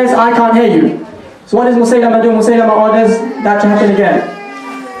 he says, "I can't hear you." So what does Musaylama do? Musaylama orders that to happen again.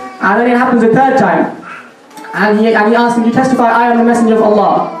 And then it happens a third time. And he asked him, "Do you testify I am the messenger of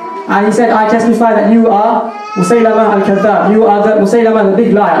Allah?" And he said, "I testify that you are Musaylama al-Kadhdhab. You are the Musaylama, the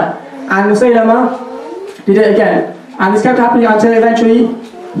big liar." And Musaylama did it again. And this kept happening until eventually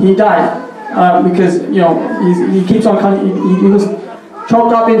he died. Because he keeps on he was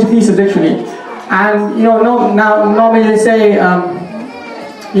chopped up into pieces literally. And now normally they say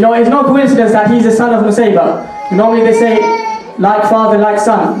it's no coincidence that he's the son of Nusayba. Normally they say like father, like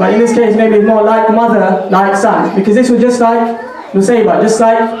son, but in this case maybe more like mother, like son, because this was just like Nusayba, just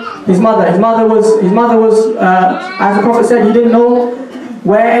like his mother. His mother was as the Prophet said, he didn't know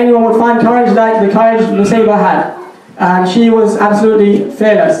where anyone would find courage like the courage Nusayba had. And she was absolutely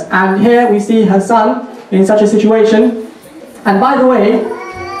fearless. And here we see her son in such a situation. And by the way,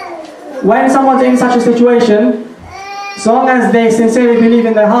 when someone's in such a situation, so long as they sincerely believe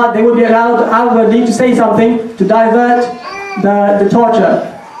in their heart, they would be allowed outwardly to say something to divert the torture.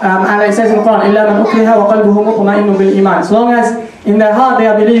 And it says in the Quran, إِلَّا مَنْ أُكْرِهَ وَقَلْبُهُ مُطْمَئِنٌ بِالْإِيمَانِ. So long as in their heart they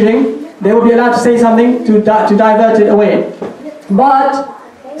are believing, they will be allowed to say something to divert it away. But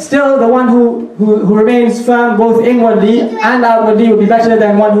still, the one who remains firm both inwardly and outwardly will be better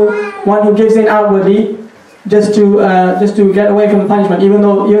than one who gives in outwardly just to get away from the punishment, even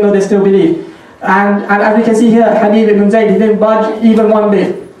though they still believe. And as we can see here, Habib ibn Zayd, he didn't budge even one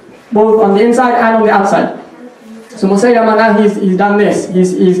bit, both on the inside and on the outside. So Musaylama now he's done this.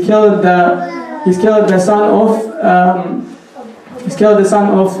 He's killed the son of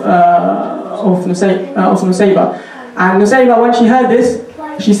Nusayba. And Nusayba, when she heard this,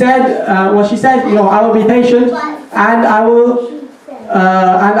 she said, I will be patient and I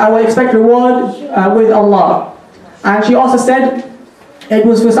will expect reward with Allah. And she also said it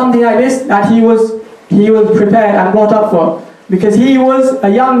was for something like this that he was prepared and brought up for, because he was a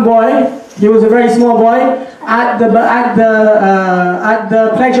young boy. He was a very small boy at the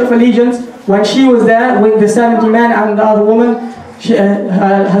Pledge of Allegiance when she was there with the 70 men and the other woman.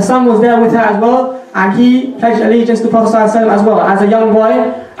 Her son was there with her as well, and he pledged allegiance to Prophet ﷺ as well as a young boy.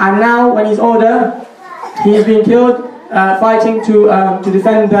 And now, when he's older, he's been killed fighting to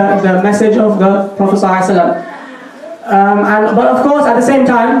defend the message of the Prophet ﷺ. But of course, at the same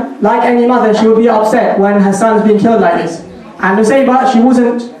time, like any mother, she would be upset when her son's being killed like this. And Nusayba,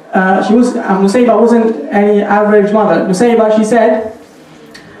 Nusayba wasn't any average mother. Nusayba, she said,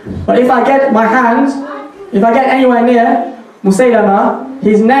 but if I get anywhere near Musaylama,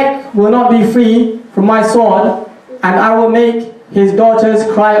 his neck will not be free from my sword, and I will make his daughters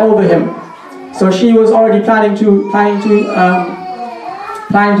cry over him. So she was already planning to fight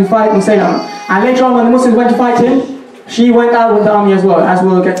Musaylama. And later on, when the Muslims went to fight him, she went out with the army as well, as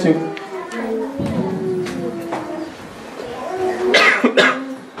we'll get to.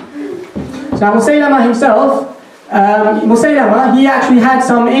 Now Musaylama himself, he actually had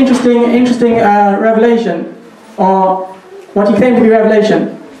some interesting revelation, or what he claimed to be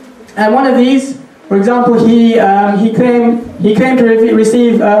revelation. And one of these, for example, he claimed to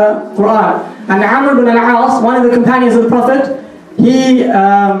receive Quran. And Amr ibn al-As, one of the companions of the Prophet, he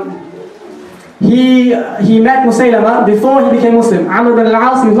met Musaylama before he became Muslim. Amr ibn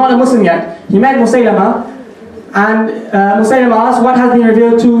al-As, he was not a Muslim yet. He met Musaylama, and Musaylama asked, what has been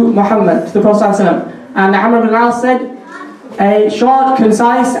revealed to Muhammad, to the Prophet ﷺ? And Amr ibn al-As said, a short,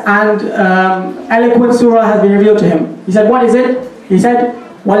 concise, and eloquent surah has been revealed to him. He said, what is it? He said,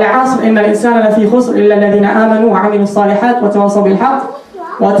 وَالْعَصْرِ إِنَّ الْإِنسَانَ لَفِي خُسْرٍ إِلَّا الَّذِينَ آمَنُوا وَعَمِلُوا الصَّالِحَاتِ وَتَوَاصَوْا بِالْحَقِّ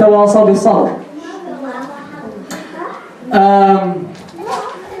وَتَوَاصَوْا بِالصَّبْرِ.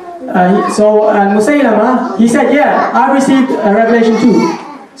 So Musaylama, he said, yeah, I received a revelation too.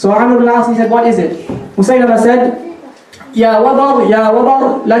 So Amr ibn al-As, he said, what is it? Musaylama said, يا وبر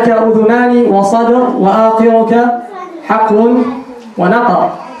لك أذنان وصدر وآخرك حقل ونقر.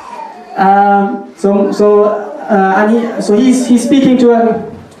 So he's speaking to him.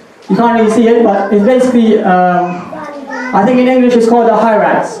 You can't really see it, but it's basically, I think in English it's called a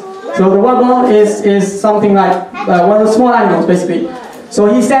hyrax. So the wabar is something like one of the small animals, basically. So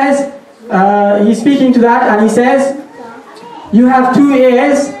he says, he's speaking to that, and he says, you have 2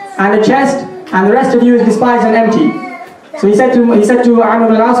 ears and a chest, and the rest of you is despised and empty. So he said to Amr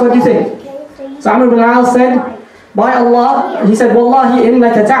ibn al-As, what do you think? So Amr ibn al-As said, by Allah, he said, Wallahi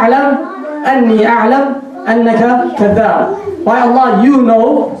innaka ta'lam, anni a'lam, annaka kadhab. By Allah, you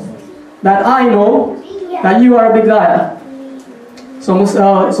know that I know that you are a big liar. So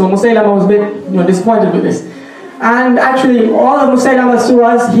Musaylama was a bit disappointed with this. And actually, all of Musaylama's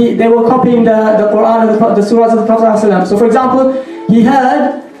surahs, they were copying the Quran and the surahs of the Prophet ﷺ. So for example, he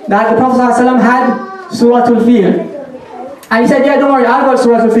heard that the Prophet ﷺ had Surah Al-Fil. And he said, yeah, don't worry, I've got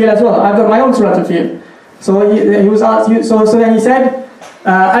Surah Al-Fil as well. I've got my own Surah Al-Fil. So he was asked, so then he said,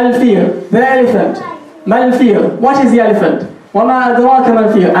 Al-Fil, the elephant. Mal-Fil, what is the elephant? وَمَا أَدْرَاكَ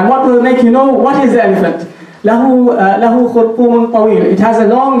مَا-Fil. And what will make you know what is the elephant? لَهُ خُرْطُومٌ طَوِيلٌ. It has a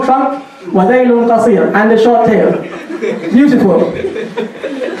long trunk, وَذَيْلٌ قَصِيرٌ, and a short tail. Beautiful.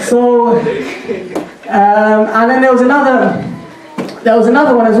 So, and then there was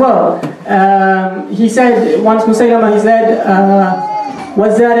another one as well. He said, once Musaylama, he said,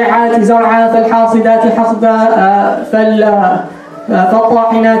 وَالزَّارِعَاتِ زَرْعًا فَالْحَاصِدَاتِ حَصْدًا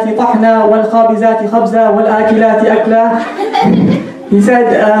فَالطَّاحِنَاتِ طَحْنًا وَالْخَابِزَاتِ خَبْزًا وَالْآكِلَاتِ أَكْلًا. He said,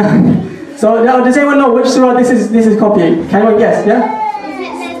 so now does anyone know which surah this is copying? Can anyone guess? Yeah?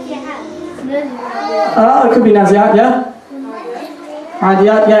 It could be Naziat, yeah?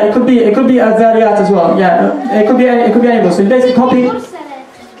 Adiyat, yeah, it could be Azariyat as well, yeah. It could be any of those. So basically copy.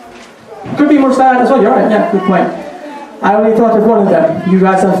 It could be Mursalat as well, you're right, yeah, good point. I only thought of one of them. You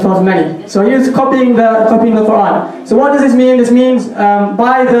guys have thought of many. So he was copying the Quran. So what does this mean? This means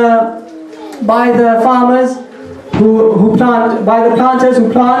by the farmers who plant, by the planters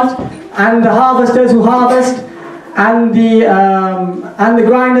who plant, and the harvesters who harvest, and the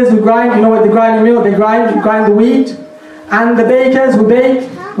grinders who grind. You know, with the grinding mill, they grind the wheat, and the bakers who bake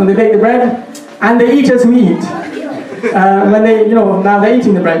when they bake the bread, and the eaters who eat when they, you know, now they're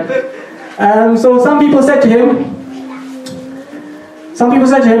eating the bread. So some people said to him,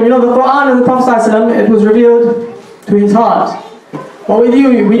 you know, the Quran of the Prophet ﷺ, it was revealed to his heart. But with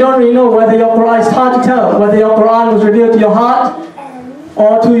you, we don't really know whether your Quran, it's hard to tell whether your Quran was revealed to your heart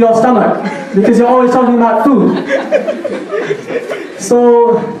or to your stomach, because you're always talking about food.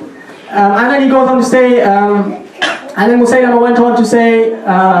 So, and then he goes on to say, and then Nusayba went on to say,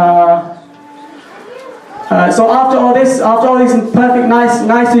 so after all this perfect,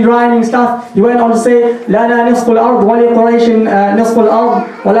 nicely rhyming stuff, he went on to say, لَنَا نِصْفُ الْأَرْضِ وَلِقُرَيْشٍ نِصْفُ الْأَرْضِ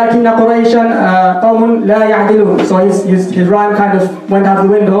وَلَكِنَّ قُرَيْشًا قَوْمٌ لَا يَعْدِلُونَ. So his rhyme kind of went out the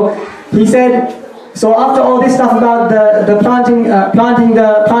window. He said, so after all this stuff about the planting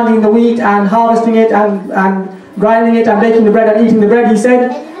the wheat and harvesting it and grinding it and baking the bread and eating the bread, he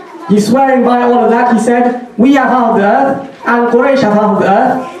said, he's swearing by all of that, he said, we have half the earth and Quraysh have half the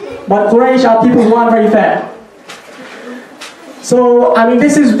earth. But Quraysh are people who aren't very fair. So I mean,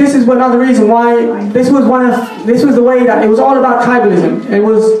 this is another reason why this was the way that it was all about tribalism. It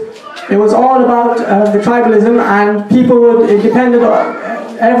was all about the tribalism, and it depended on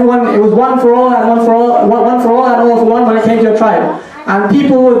everyone. It was one for all and one for all and all for one when it came to a tribe. And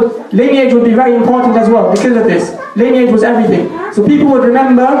lineage would be very important as well because of this. Lineage was everything. So people would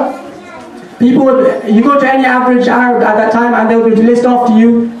remember. You go to any average Arab at that time, and they would list off to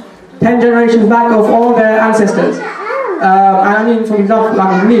you 10 generations back of all their ancestors. And I mean, for example,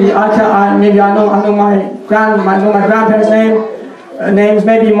 I mean, I know my grandparents' names,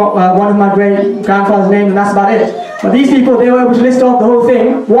 maybe one of my great grandfather's names, and that's about it. But these people, they were able to list off the whole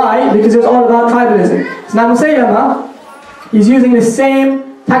thing. Why? Because it was all about tribalism. So now Nusayba, he's using the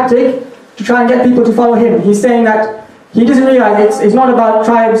same tactic to try and get people to follow him. He's saying that he doesn't realize it's not about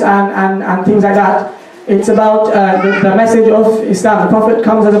tribes and things like that. It's about the message of Islam. The Prophet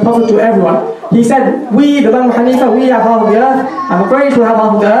comes as a prophet to everyone. He said, we, the Banu Hanifa, we have half of the earth, and the Quraysh will have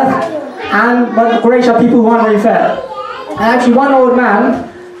half of the earth, but the Quraysh are people who aren't very fair. And actually one old man,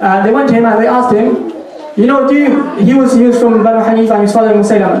 they went to him and they asked him, you know, he was from Banu Hanifa and he was following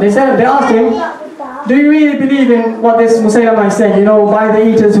Nusayba. They asked him, do you really believe in what this Nusayba is saying, you know, by the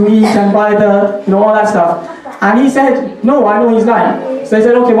eaters who eat and by the, you know, all that stuff? And he said, no, I know he's lying. So they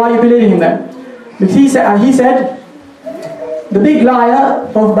said, okay, why are you believing him then? Because he said, the big liar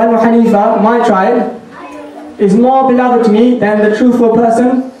of Banu Hanifa, my tribe, is more beloved to me than the truthful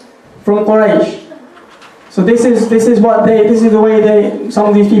person from Quraysh. So this is the way some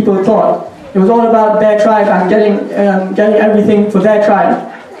of these people thought. It was all about their tribe and getting everything for their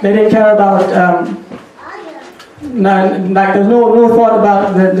tribe. They didn't care about there's no thought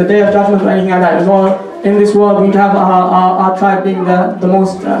about the day of judgment or anything like that. It was all in this world. We'd have our tribe being the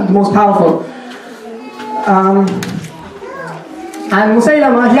most powerful. And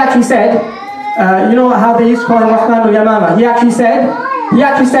Nusayba, he actually said, you know how they used to call him Rahman al-Yamama. He actually said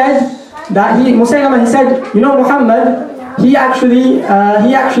that Nusayba, he said, you know, Muhammad, he actually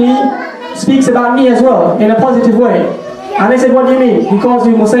speaks about me as well in a positive way. And they said, what do you mean? He calls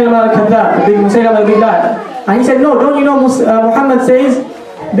you Nusayba al-Kadhab, the big Nusayba al-Big liar. And he said, no, don't you know Muhammad says,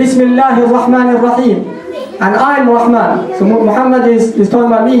 Bismillahir Rahmanir Rahim, and I'm Rahman. So Muhammad is talking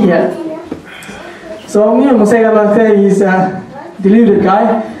about me here. So you know, Nusayba is a deluded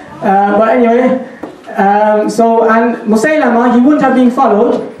guy. But anyway, and Nusayba, he wouldn't have been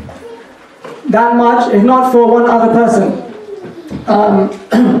followed that much if not for one other person.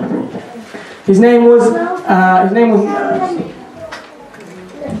 His name was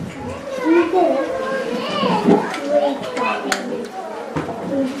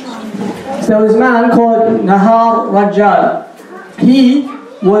so this man called Nahar Rajal. He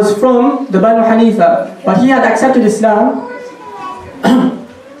was from the Banu Hanifa, but he had accepted Islam.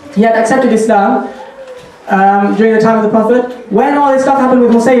 He had accepted Islam during the time of the Prophet. When all this stuff happened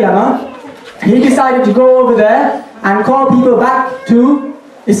with Nusayba, he decided to go over there and call people back to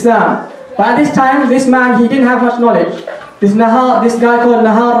Islam. But at this time, this man, he didn't have much knowledge. This guy called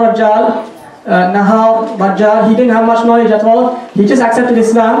Nahar Rajal, he didn't have much knowledge at all. He just accepted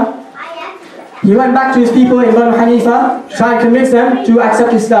Islam. He went back to his people in Banu Hanifa to try and convince them to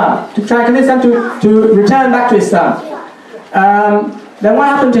accept Islam, to try and convince them to return back to Islam. Then what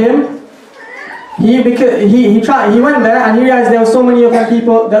happened to him? he went there and he realized there were so many of them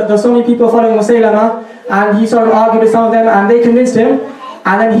people, there were so many people following Musaylama, and he sort of argued with some of them, and they convinced him,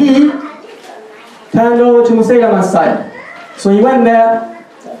 and then he turned over to Musaylama's side. So he went there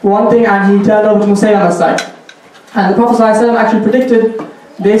for one thing, and he turned over to Musaylama's side. And the Prophet ﷺ actually predicted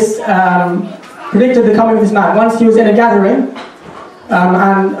this, predicted the coming of this man. Once he was in a gathering,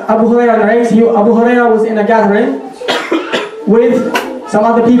 and Abu Hurairah narrates, Abu Hurairah was in a gathering with some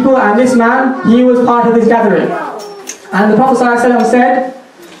other people, and this man, he was part of this gathering. And the Prophet ﷺ said,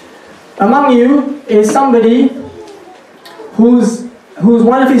 among you is somebody whose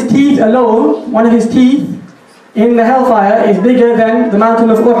one of his teeth alone, one of his teeth in the hellfire is bigger than the mountain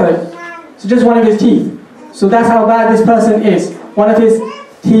of Uhud. So just one of his teeth. So that's how bad this person is. One of his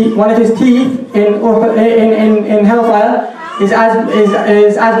teeth in hellfire is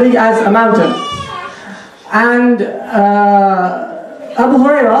as big as a mountain. And Abu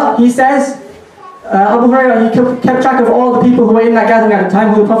Hurairah, he says, he kept track of all the people who were in that gathering at the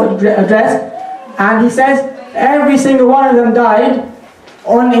time who the Prophet addressed, and he says every single one of them died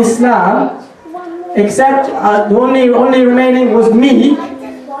on Islam, except the only remaining was me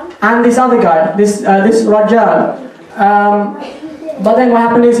and this other guy, this Rajjal. But then what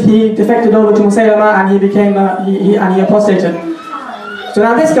happened is he defected over to Musaylama, and he became he apostated. So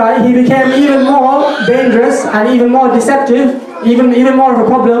now this guy, he became even more dangerous and even more deceptive, even more of a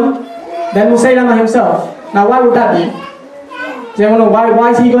problem than Musaylama himself. Now why would that be? Does anyone know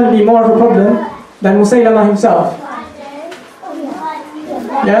why is he going to be more of a problem than Musaylama himself?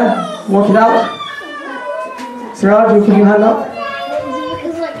 Yeah? Work it out. Siraj, you put your hand up.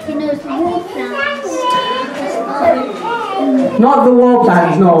 Because like he knows the war plans. Not the war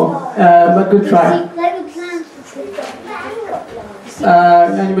plans, no. But good try.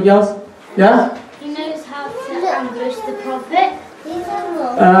 Anybody else? Yeah? He knows how to ambush the Prophet.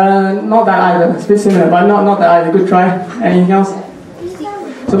 Not that either. It's a bit similar, but not that either. Good try. Anything else?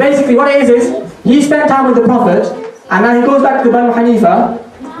 So basically what it is he spent time with the Prophet, and now he goes back to the Banu Hanifa,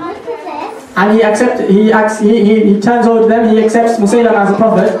 and he turns over to them, he accepts Musaylama as a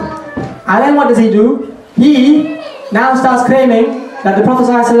Prophet, and then what does he do? He now starts claiming that the Prophet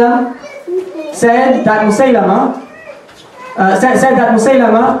ﷺ said that Musaylama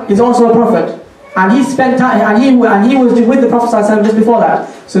is also a Prophet. And he spent time, and he was with the Prophet ﷺ just before that.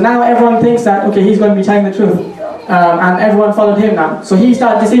 So now everyone thinks that, okay, he's going to be telling the truth. And everyone followed him now. So he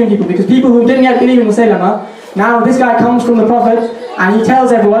started deceiving people, because people who didn't yet believe in Musaylama, now this guy comes from the Prophet, and he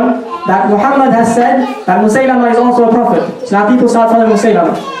tells everyone that Muhammad has said that Musaylama is also a Prophet. So now people start following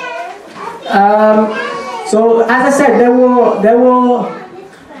Musaylama. So as I said,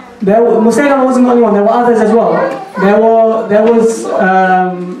 Musaylama wasn't the only one, there were others as well.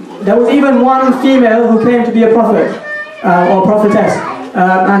 There was even one female who claimed to be a prophet or prophetess,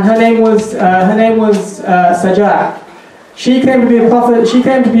 and her name was Sajah. She claimed to be a prophet. She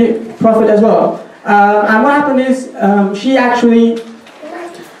claimed to be a prophet as well. And what happened is she actually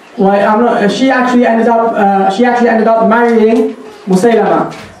ended up marrying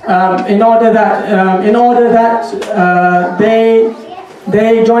Musaylama in order that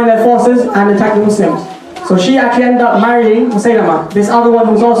they joined their forces and attacked the Muslims. So she actually ended up marrying Musaylama, this other one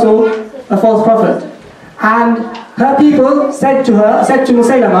who was also a false prophet. And her people said to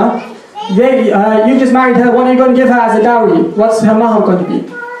Musaylama, you just married her, what are you going to give her as a dowry? What's her mahar going to be?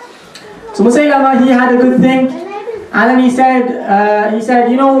 So Musaylama, he had a good think, and then he said,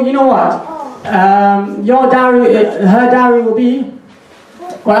 you know what? Her dowry will be,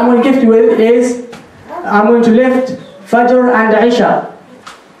 what I'm going to gift you with is, I'm going to lift Fajr and Isha.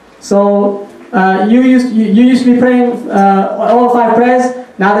 So you used to be praying all 5 prayers.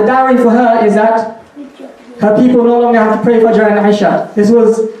 Now the dowry for her is that her people no longer have to pray Fajr and Isha. This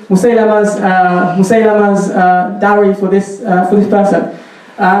was Musaylama's dowry for this person.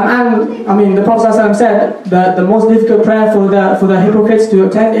 And I mean, the Prophet ﷺ said that the most difficult prayer for the hypocrites to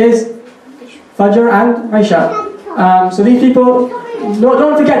attend is Fajr and Isha. So these people,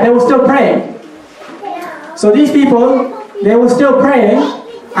 don't forget, they were still praying. So these people, they were still praying,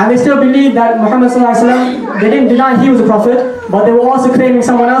 and they still believed that Muhammad ﷺ, they didn't deny he was a prophet, but they were also claiming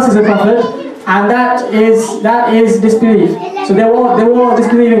someone else is a prophet, and that is disbelief. So they were all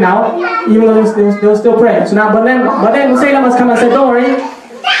disbelieving now, even though they were still praying. So now, but then Musaylama has come and said, don't worry,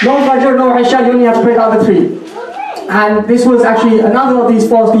 no Fajr, no Isha, you only have to pray the other 3. And this was actually another of these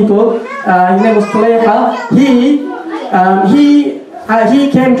false people. His name was Tulayha. He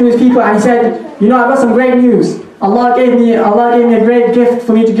came to his people and he said, you know, I've got some great news. Allah gave me a great gift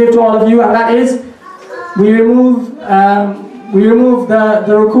for me to give to all of you, and that is, we remove the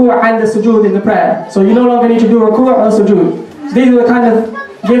ruku' and the sujood in the prayer. So you no longer need to do ruku' or sujood. So these are the kind of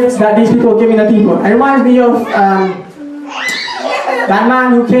gifts that these people were giving the people. It reminds me of that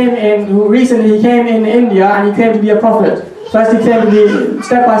man who came in, who recently came in India and he claimed to be a prophet. First he claimed to be,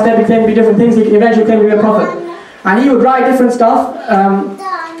 step by step he claimed to be different things, he eventually claimed to be a prophet. And he would write different stuff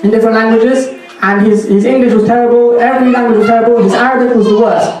in different languages, and his English was terrible, every language was terrible, his Arabic was the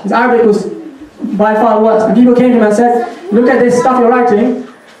worst. His Arabic was by far the worst. And people came to him and said, look at this stuff you're writing,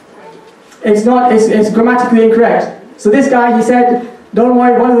 it's grammatically incorrect. So this guy, he said, don't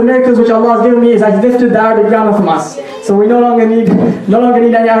worry, one of the miracles which Allah has given me is that He lifted the Arabic grammar from us. So we no longer need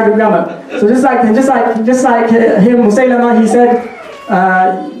any Arabic grammar. So just like him, Musaylama, he said,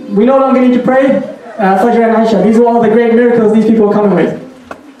 we no longer need to pray Fajr and Isha. These are all the great miracles these people are coming with.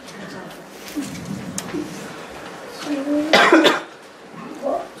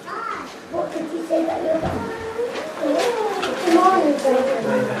 What did you say that you're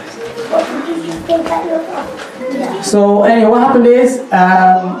So anyway, what happened is, the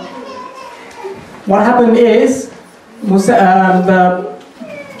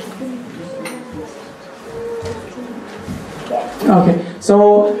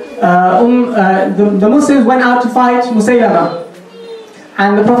Muslims went out to fight Musaylama,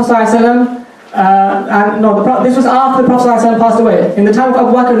 and the Prophet this was after the Prophet passed away. In the time of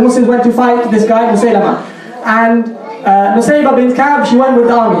Abu Bakr, the Muslims went to fight this guy Musaylama, and Nusayba bint Ka'b, she went with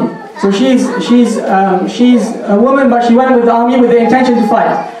the army. So she's a woman, but she went with the army with the intention to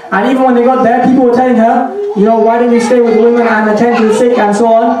fight. And even when they got there, people were telling her, why don't you stay with the women and attend to the sick and so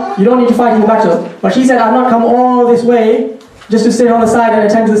on? You don't need to fight in the battle. But she said, I've not come all this way just to sit on the side and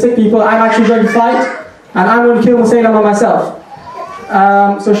attend to the sick people. I'm actually going to fight, and I'm going to kill Musaylama myself.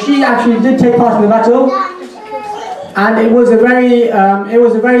 So she actually did take part in the battle, and it was a very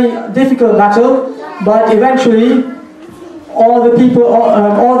difficult battle. But eventually, all the people,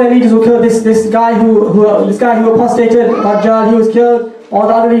 all their leaders were killed. This guy who apostated, Dajjal, he was killed. All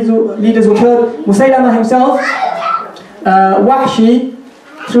the other leaders were killed. Musaylama himself, Wahshi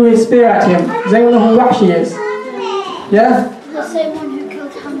threw his spear at him. Does anyone know who Wahshi is? Yeah? The same one who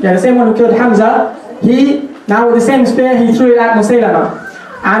killed Hamza. Yeah, the same one who killed Hamza. Now with the same spear, he threw it at Musaylama.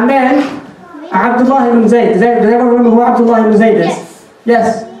 And then, Abdullah ibn Zayd. Does everyone remember who Abdullah ibn Zayd is?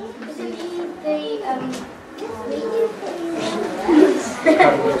 Yes.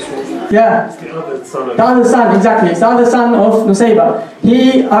 Yeah, the other son, exactly. It's the other son of Nusayba.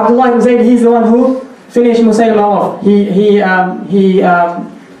 Abdullah ibn Zayd, he's the one who finished Musaylama off. He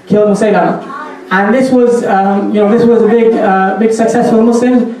killed Musaylama, and this was a big success for the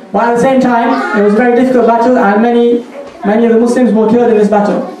Muslims. But at the same time, it was a very difficult battle, and many of the Muslims were killed in this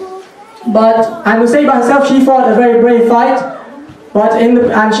battle. And Nusayba herself, she fought a very brave fight.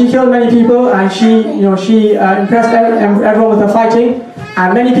 And she killed many people, and she impressed everyone with her fighting,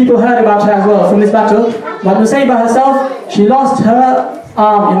 and many people heard about her as well from this battle. But Nusayba herself, she lost her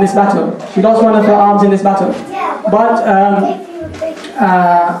arm in this battle. She lost one of her arms in this battle. But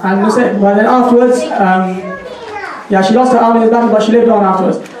then afterwards, she lost her arm in this battle, but she lived on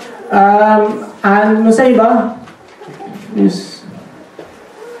afterwards. And Nusayba is.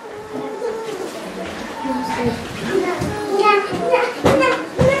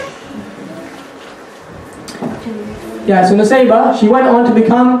 Yeah, so Nusayba, she went on to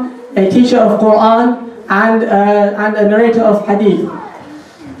become a teacher of Quran and a narrator of Hadith.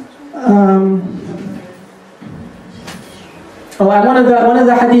 And one of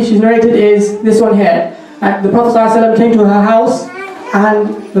the Hadith she's narrated is this one here. And the Prophet ﷺ came to her house,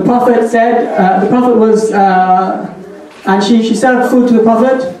 and the Prophet said, and she served food to the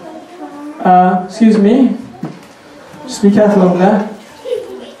Prophet. Excuse me, just be careful over there.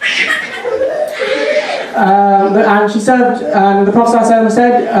 And she served, and the Prophet ﷺ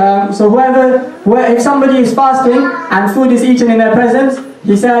said, if somebody is fasting and food is eaten in their presence,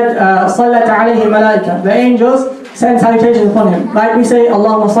 he said, صَلَّتْ عَلَيْهِ مَلَائِكَةً. The angels send salutations upon him. Like we say,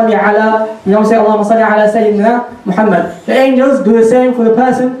 Allahumma salli ala, we don't say Allahumma salli ala Sayyidina Muhammad. The angels do the same for the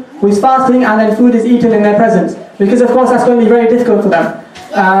person who is fasting and then food is eaten in their presence. Because of course that's going to be very difficult for them.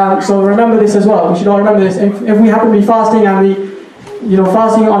 So remember this as well. We should all remember this. If we happen to be fasting and we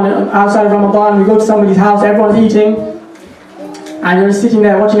fasting outside of Ramadan, we go to somebody's house, everyone's eating, and you're just sitting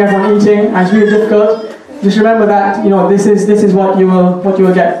there watching everyone eating, and it's really difficult. Just remember that this is what you will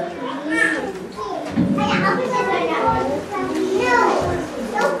get.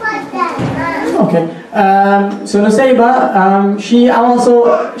 Okay. So Nusayba, she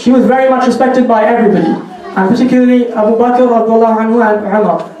was very much respected by everybody, and particularly Abu Bakr radhiyallahu anhu and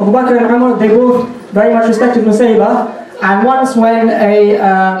Umar. Abu Bakr and Umar, they both very much respected Nusayba. And once when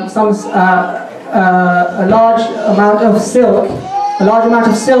a large amount of silk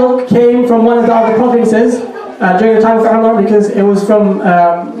came from one of the other provinces during the time of Umar, because it was from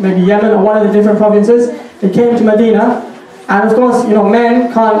maybe Yemen or one of the different provinces. It came to Medina, and of course,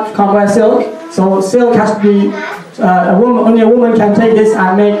 men can't wear silk, so silk has to be only a woman can take this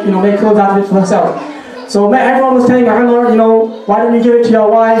and make clothes out of it for herself. So everyone was telling Umar, why don't you give it to your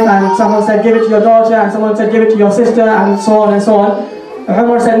wife? And someone said, give it to your daughter, and someone said, give it to your sister, and so on and so on.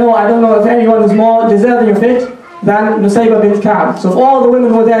 Umar said, no, I don't know if anyone is more deserving of it than Nusayba bint Ka'b. So if all the women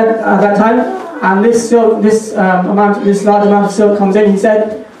who were there at that time, and this large amount of silk comes in, he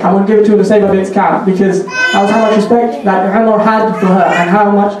said, I'm going to give it to Nusayba bint Ka'b, because that was how much respect that Umar had for her, and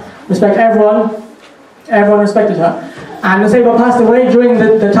how much respect everyone respected her. And Nusayba passed away during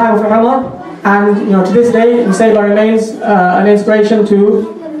the time of Umar, and to this day, Nusayba remains an inspiration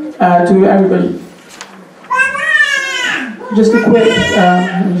to everybody. Just a quick,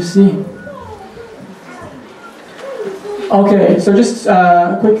 let me see. Okay, so just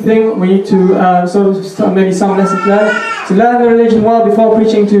a quick thing, we need to, maybe some lessons learned. To learn the religion well before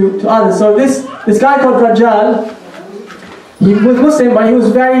preaching to others. So this guy called Rajal, he was Muslim, but he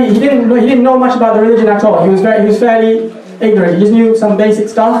didn't know much about the religion at all. He was fairly ignorant. He just knew some basic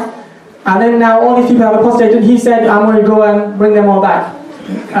stuff. And then now all these people have apostated. He said, I'm going to go and bring them all back.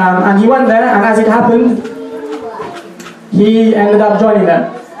 And he went there, and as it happened, he ended up joining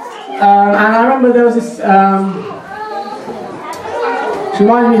them. And I remember there was this.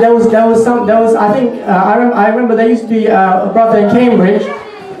 Remind me, I remember there used to be a brother in Cambridge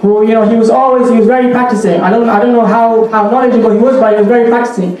who, he was very practicing. I don't know how knowledgeable he was, but he was very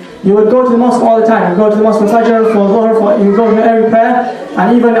practicing. He would go to the mosque all the time. He would go to the mosque for Fajr, for Dhuhr, he would go to every prayer.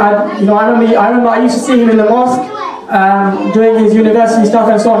 And even, I remember I used to see him in the mosque doing his university stuff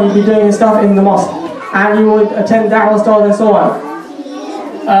and so on. He'd be doing his stuff in the mosque. And he would attend da'wah stalls and so on.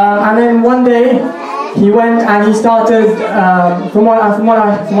 And then one day, he went and he started, from what I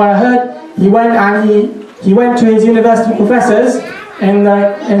heard, he went and he went to his university professors in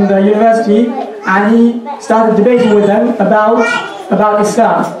the university, and he started debating with them about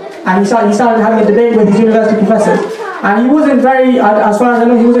Islam. And he started having a debate with his university professors. And he wasn't very, as far as I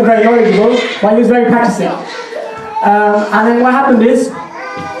know, he wasn't very knowledgeable, but he was very practicing. And then what happened is,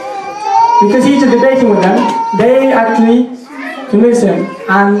 because he's debating with them, they actually convinced him.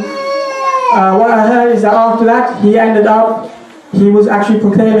 And what I heard is that after that, he was actually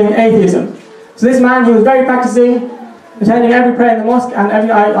proclaiming atheism. So this man, he was very practicing, attending every prayer in the mosque,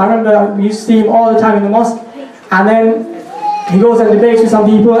 and I remember we used to see him all the time in the mosque, and then he goes and debates with some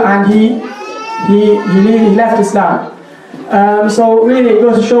people, and he left Islam. So really it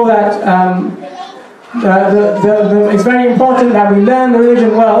goes to show that it's very important that we learn the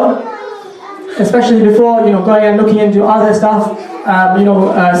religion well, especially before going and looking into other stuff,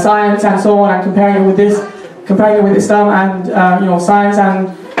 science and so on, and comparing it with Islam and science and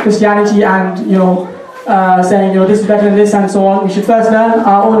Christianity, and saying this is better than this and so on. We should first learn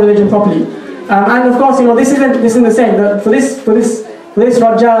our own religion properly. And of course, this isn't the same. For this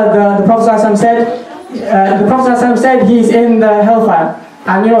Rajal, the Prophet ﷺ said he's in the hellfire.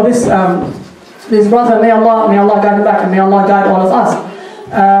 And this brother, may Allah guide him back, and may Allah guide all of us.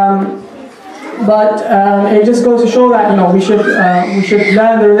 But it just goes to show that we should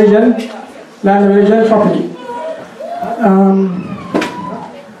learn the religion properly.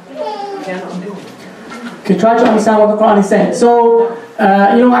 Okay, try to understand what the Quran is saying. So,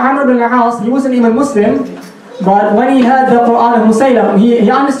 Amr ibn al-As, he wasn't even Muslim, but when he heard the Quran of Musaylama, he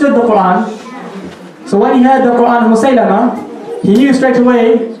understood the Quran. So when he heard the Quran of Musaylama, he knew straight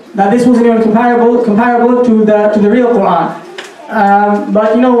away that this wasn't even comparable to the real Quran.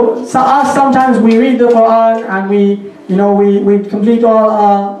 But sometimes we read the Quran and we complete all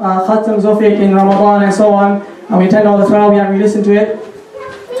our khatams of it in Ramadan and so on, and we attend all the Tarawih and we listen to it.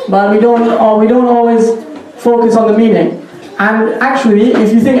 But we don't always focus on the meaning. And actually,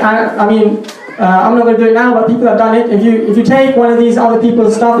 if you think, I'm not going to do it now, but people have done it. If you take one of these other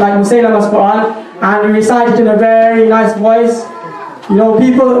people's stuff like Musaylama's Quran and you recite it in a very nice voice,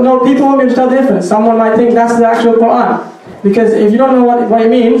 people won't be able to tell the difference. Someone might think that's the actual Quran. Because if you don't know what it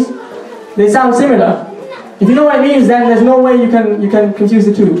means, they sound similar. If you know what it means, then there's no way you can confuse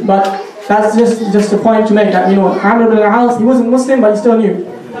the two. But that's just a point to make, that Amr ibn al-As, he wasn't Muslim, but he still knew.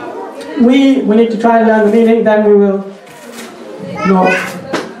 We need to try and learn the meaning, then we will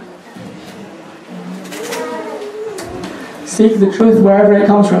seek the truth wherever it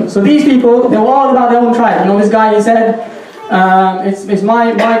comes from. So these people, they were all about their own tribe. This guy, he said, it's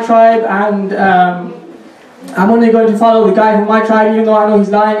my tribe, and I'm only going to follow the guy from my tribe, even though I know he's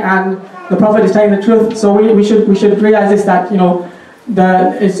lying and the Prophet is telling the truth. So we should realize this, that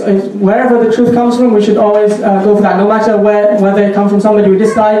wherever the truth comes from, we should always go for that, no matter whether it comes from somebody we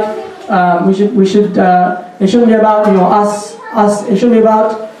dislike, it shouldn't be about us. It shouldn't be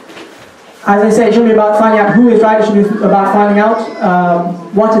about, as I say, it shouldn't be about finding out who is right. It should be about finding out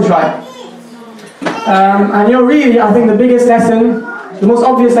what is right. And really, I think the biggest lesson, the most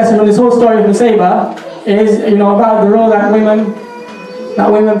obvious lesson from this whole story of Nusayba is about the role that women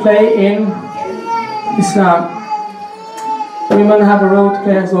play in Islam. Women have a role to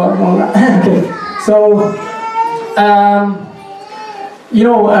play as well. Okay. So,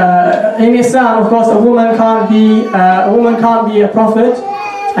 in Islam, of course, a woman can't be a prophet,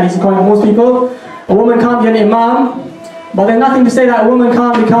 at least according to most people. A woman can't be an imam, but there's nothing to say that a woman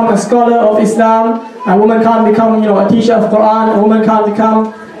can't become a scholar of Islam. A woman can't become, a teacher of Quran. A woman can't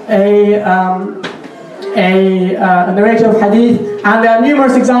become a narrator of hadith. And there are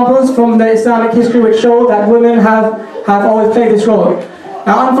numerous examples from the Islamic history which show that women have always played this role.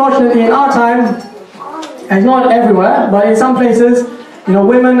 Now, unfortunately, in our time, and not everywhere, but in some places,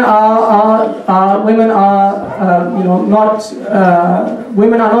 women are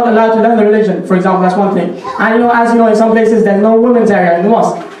not allowed to learn the religion. For example, that's one thing. And as in some places, there's no women's area in the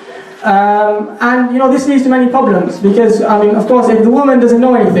mosque. And this leads to many problems because of course, if the woman doesn't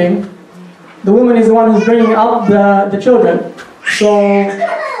know anything, the woman is the one who's bringing up the children. So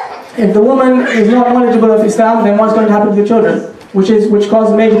if the woman is not knowledgeable of Islam, then what's going to happen to the children? Which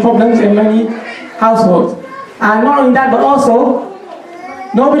causes major problems in many households. And not only that, but also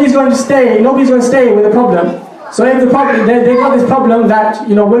nobody's going to stay with the problem. So if they've got this problem that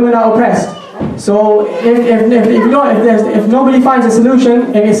women are oppressed. So if nobody finds a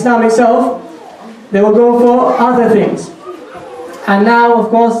solution in Islam itself, they will go for other things. And now, of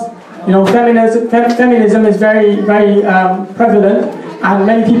course, feminism is very, very prevalent, and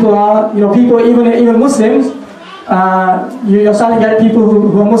many people are, even Muslims. You're starting to get people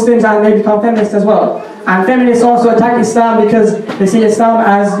who are Muslims and they become feminists as well. And feminists also attack Islam because they see Islam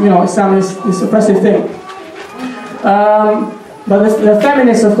as, Islam is this oppressive thing. But the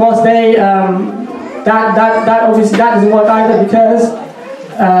feminists, of course, they that obviously that doesn't work either because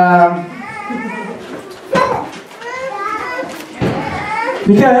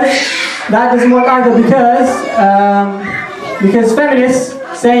that doesn't work either because feminists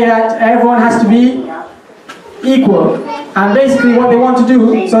say that everyone has to be equal, and basically what they want to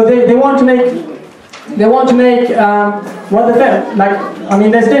do, so they want to make there's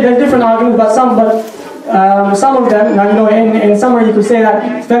different arguments, but some of them, in summary, you could say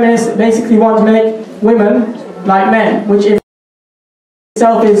that feminists basically want to make women like men, which in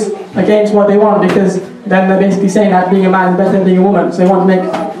itself is against what they want, because then they're basically saying that being a man is better than being a woman. So they want to make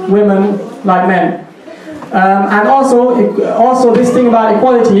women like men, and also this thing about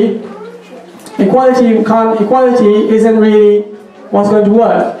equality. Equality isn't really what's going to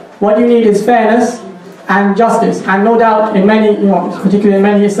work. What you need is fairness and justice. And no doubt in many, particularly in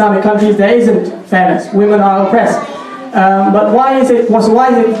many Islamic countries, there isn't fairness. Women are oppressed. But why is it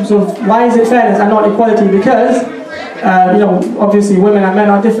fairness and not equality? Because obviously women and men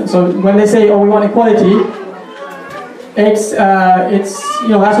are different. So when they say, "Oh, we want equality," that's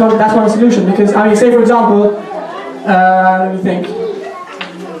not a solution. Because say for example, let me think.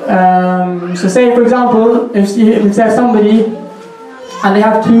 So say for example, if there's somebody and they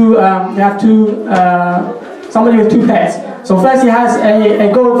have somebody with two pets. So first he has a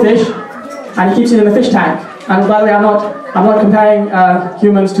goldfish and he keeps it in a fish tank. And by the way, I'm not comparing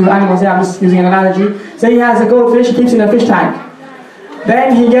humans to animals here, I'm just using an analogy. So he has a goldfish, he keeps it in a fish tank.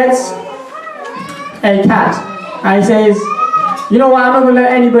 Then he gets a cat and he says, "You know what, I'm not going to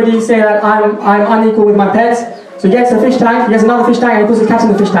let anybody say that I'm unequal with my pets." So he gets a fish tank, he gets another fish tank, and he puts the cat in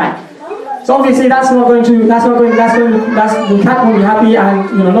the fish tank. So obviously the cat won't be happy,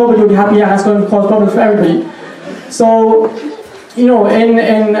 and nobody will be happy, and that's going to cause problems for everybody. So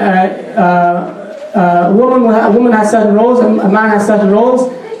a woman has certain roles, a man has certain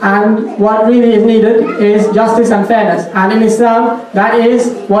roles, and what really is needed is justice and fairness. And in Islam, that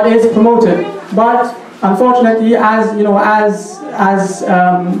is what is promoted. But unfortunately, as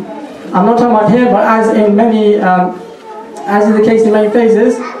I'm not talking about here, but as in many, as is the case in many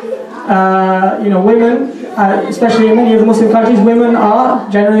places, women, especially in many of the Muslim countries, women are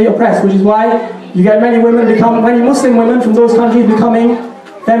generally oppressed, which is why you get many Muslim women from those countries becoming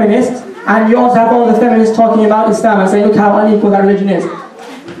feminists, and you also have all the feminists talking about Islam and saying, look how unequal that religion is.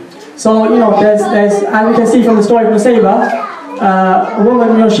 So, there's as we can see from the story of Nusayba, a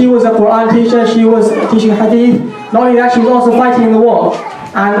woman, she was a Quran teacher, she was teaching hadith. Not only that, she was also fighting in the war.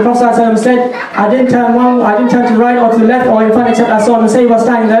 And the Prophet ﷺ said, I didn't turn to the right or to the left or in front, except I saw Nusayba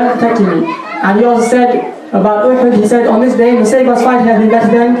standing there protecting me. And he also said, about Uhud, he said, on this day, Nusayba's fight has been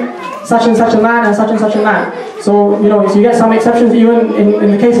better than such and such a man and such a man. So, you know, so you get some exceptions. Even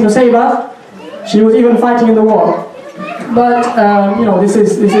in the case of Nusayba, she was even fighting in the war. But, you know, this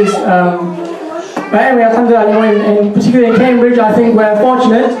is but anyway, alhamdulillah, you know, particularly in Cambridge, I think we're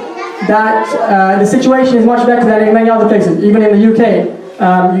fortunate that the situation is much better than in many other places. Even in the UK,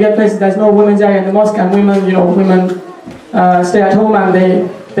 you get places there's no women's area in the mosque, and women, you know, women stay at home and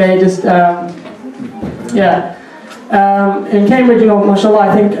they just, yeah. In Cambridge, you know, mashallah,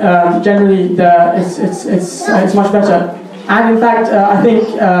 I think generally it's much better. And in fact, I think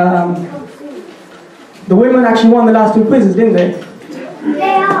the women actually won the last 2 quizzes, didn't they?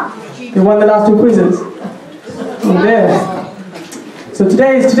 They won the last 2 quizzes. There. So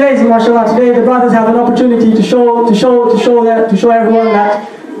today's mashallah, today the brothers have an opportunity to show everyone that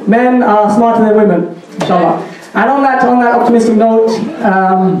men are smarter than women, inshallah. And on that optimistic note,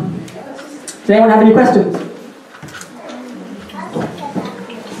 does anyone have any questions?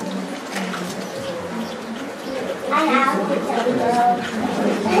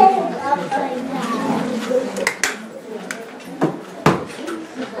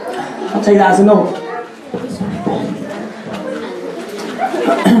 I'll take that as a no.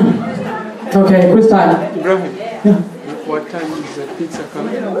 Okay, quiz time. Ibrahim, Yeah. what time is the pizza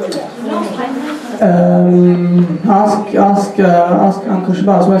coming? Ask Uncle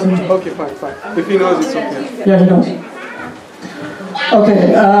Shabazz. Where's he? Okay, fine. If he knows, it's okay. Yeah, he knows.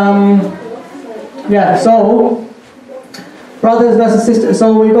 Okay. Yeah. So, brothers versus sisters.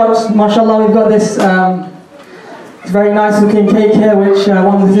 So we've got, mashallah, we've got this very nice looking cake here, which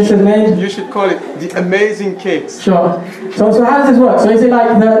one of the sisters made. You should call it the amazing cakes. Sure. So how does this work? So is it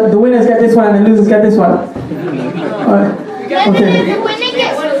like the winners get this one and the losers get this one? Okay. The winner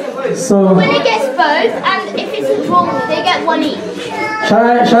gets both, and if it's wrong, they get one each. Shall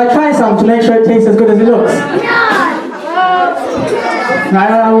I try some to make sure it tastes as good as it looks? No,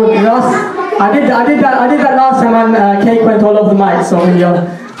 I did that last time when cake went all over the mic, so maybe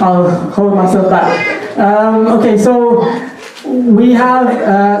I'll hold myself back. Okay, so we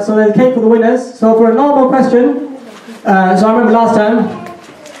have so there's cake for the winners. So for a normal question, so I remember last time.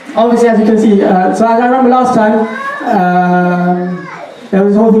 Obviously, as you can see, so as I remember last time, there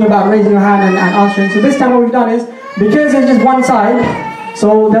was a whole thing about raising your hand and answering. So this time what we've done is, because it's just one side,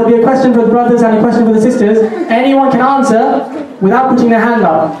 so there'll be a question for the brothers and a question for the sisters. Anyone can answer without putting their hand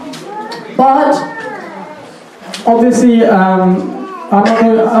up. But obviously, I'm not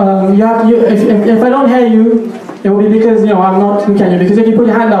going. If I don't hear you, it will be because I'm not looking at you. Because if you put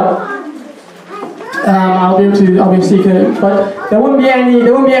your hand up, I'll be able to see it. But there won't be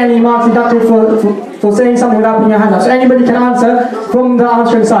any marks deducted for saying something without putting your hand up. So anybody can answer from the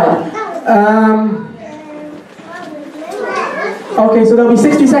answering side. Okay, so there'll be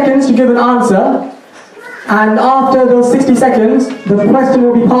 60 seconds to give an answer. And after those 60 seconds, the question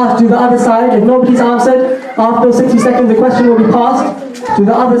will be passed to the other side. If nobody's answered, after those 60 seconds, the question will be passed to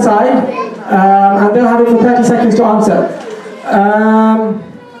the other side, and they'll have it for 30 seconds to answer.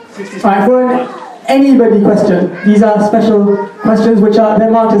 Alright, for an anybody question, these are special questions which are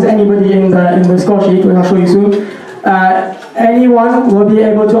they're marked as anybody in the score sheet, which I'll show you soon. Anyone will be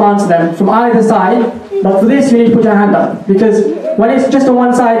able to answer them from either side. But for this, you need to put your hand up, because when it's just on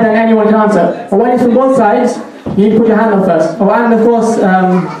one side, then anyone can answer. But when it's from both sides, you need to put your hand up first. Oh, and of course,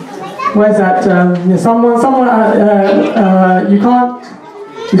 where's that? You can't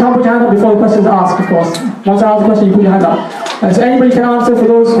put your hand up before the questions are asked. Of course, once I ask the question, you put your hand up. So anybody can answer for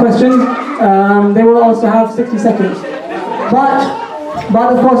those questions. They will also have 60 seconds. But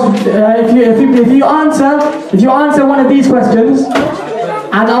of course, if you answer one of these questions.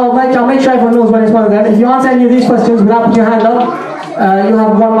 And I'll make sure everyone knows when it's one of them. If you answer any of these questions without putting your hand up, you'll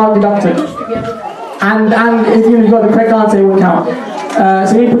have 1 mark deducted. And if you got the correct answer, it will count.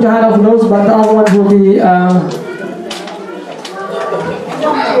 So you need to put your hand up for those, but the other ones will be...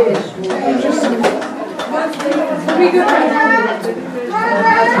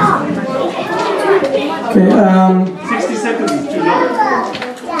 Okay, 60 seconds is too long.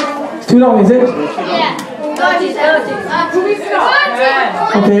 It's too long, is it? Yeah.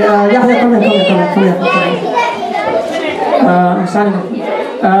 Okay, Yahya, come here. I'm standing up.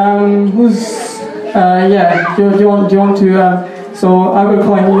 Do you want to, so I've got a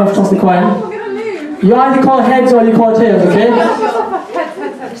coin, you have to toss the coin. You either call heads or you call tails, okay?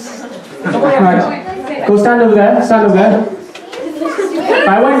 Right, go stand over there.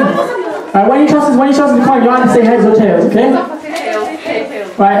 Right, when you toss the coin, you either say heads or tails, okay?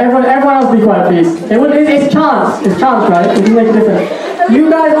 Right, everyone else be quiet, please. It's chance, right? It doesn't make a difference. You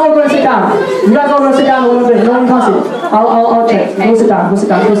guys all go sit down. You guys all go sit down all of it. No one can sit. I'll check. Go sit down. Go sit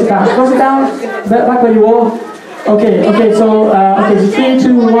down. Go sit down. Go sit down. Back where you were. Okay. Okay. So okay. So 3,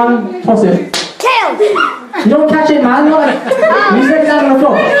 2, 1. Toss it. Tails. You don't catch it, man. No. You set it down on the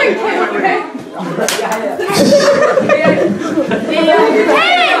floor.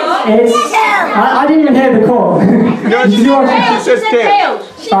 It's. I didn't even hear the call. No, she said tails.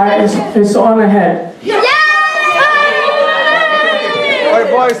 It's on her head. Alright,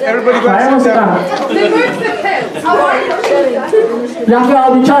 boys, everybody go and sit down.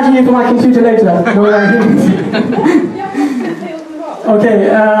 I'll be charging you for my computer later. Don't worry. Okay,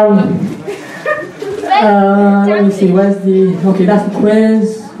 let me see, where's the... Okay, that's the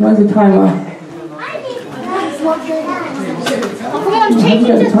quiz. Where's the timer? Come on, change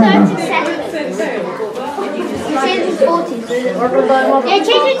it to 30 seconds. Change it to 40. Yeah,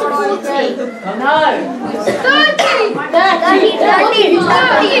 change it to 40. No. 30.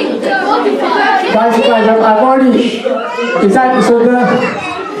 Guys, I've already... Is that...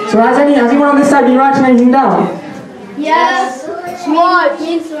 So has anyone on this side been writing anything down? Yes.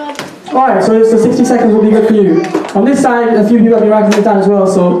 Alright, so 60 seconds will be good for you. On this side, a few people have been writing things down as well,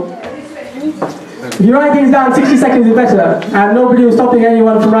 so... If you write things down, 60 seconds is better. And nobody was stopping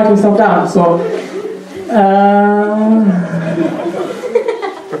anyone from writing stuff down, so...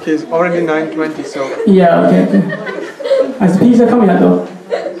 Okay, it's already 9:20, so... Yeah, okay. Has the pizza coming yet, though?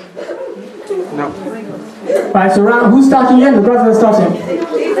 No. Right, so round, who's starting again? The brothers are starting.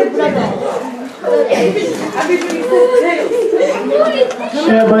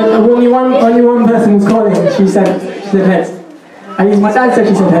 Yeah, but only one person was calling. She said heads. At least my dad said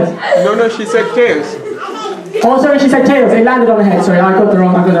she said heads. No, she said tails. Oh, sorry, she said tails. It landed on her head. Sorry, I got the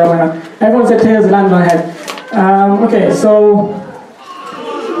wrong one. Everyone said tails. It landed on her head. Okay, so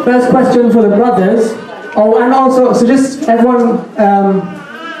first question for the brothers. Oh, and also, so just everyone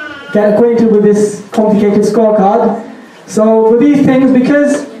get acquainted with this complicated scorecard. So for these things,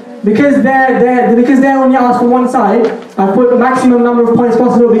 because they're only asked from one side, I put the maximum number of points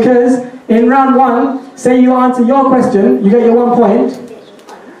possible, because in round 1, say you answer your question, you get your 1 point,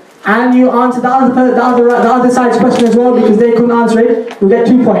 and you answer the other side's question as well, because they couldn't answer it, you'll get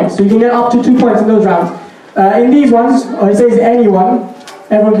 2 points. So you can get up to 2 points in those rounds. In these ones, it says anyone,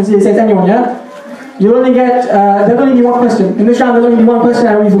 everyone can see it says anyone, yeah? You'll only get, there'll only be 1 question. In this round there'll only be 1 question,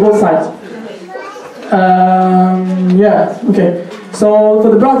 and it'll be for both sides. Yeah, okay. So for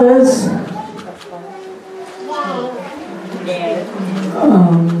the brothers,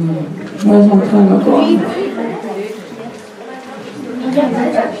 where's my timer gone?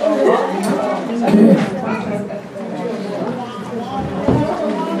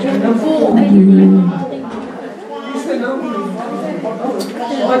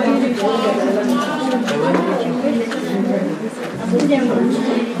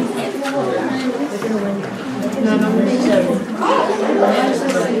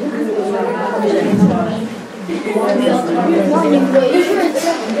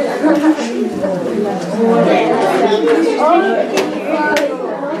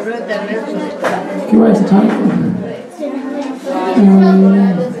 Where's the time?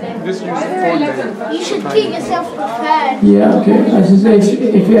 Just use the phone then. You should keep yourself prepared. Yeah, okay. I should say,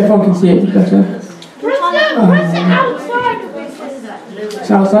 if everyone can see it, it's better. Press it outside.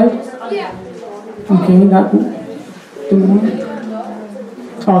 It's outside? Yeah. Okay, that didn't work.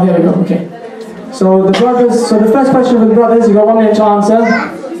 Oh, here we go, okay. So the brothers, so the first question for the brothers, you got 1 minute to answer.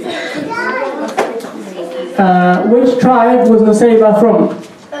 Which tribe was Nusayba from?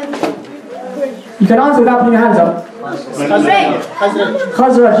 You can answer without putting your hands up.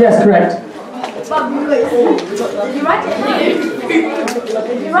 Khazraj, yes, correct. Did you write it? Did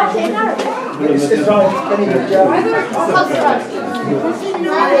you write it in Arabic?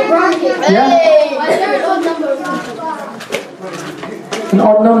 Yeah? An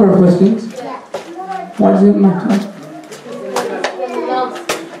odd number of questions? Why does it matter?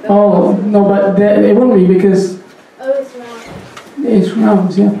 Oh, no, but it wouldn't be, because it's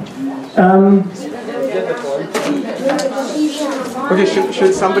rounds, yeah. Okay,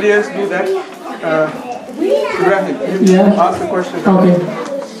 should somebody else do that? Ibrahim, you ask the question. Okay.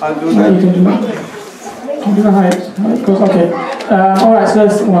 I'll do You that. can do that. You do how it goes. Okay. Alright, so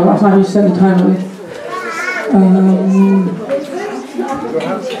let's, well, last time you set the timer.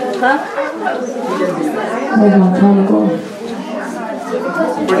 Where's my timer go?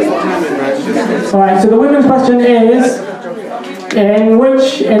 Alright, so the women's question is, in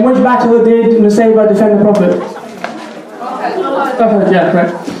which battle did Nusayba defend the Prophet? Yeah,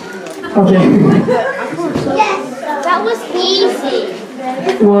 correct. Okay. Yes, that was easy.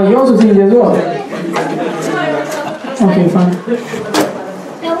 Well, yours was easy as well. Okay, fine.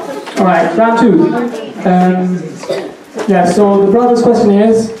 Alright, round 2. Yeah, so the brother's question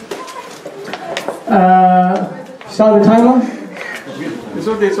is, start the timer. It's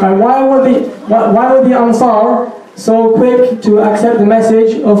okay, why were the Ansar so quick to accept the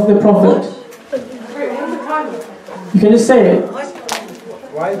message of the Prophet? You can just say it.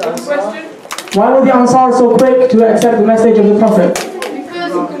 Why the Ansar? Why were the Ansar so quick to accept the message of the Prophet?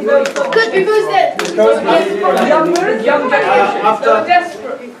 Because they're young generation. after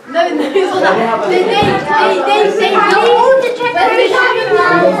desperate. No, it's not that. They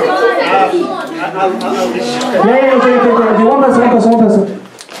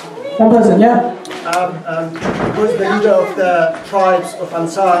One person, yeah? Because the leader of the tribes of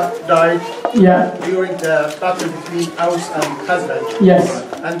Ansar died during the battle between Aus and Khazraj. Yes.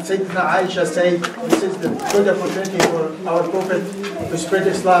 And Sayyidina Aisha said, this is the good opportunity for our Prophet to spread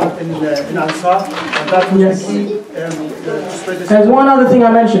Islam in Ansar. And that was the key to spread Islam. There's one other thing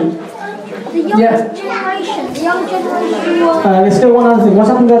I mentioned. the young generation. The young generation will... There's still one other thing. What's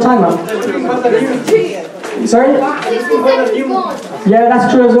happened to the timer? Sorry? 60 seconds gone. Yeah,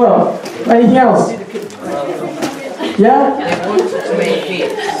 that's true as well. Anything else? Yeah?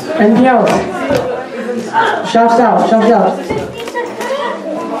 Anything else? Shout out, shout out.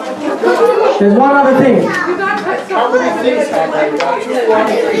 There's one other thing.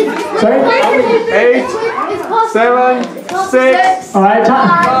 Sorry? 8, 7, 6. Alright,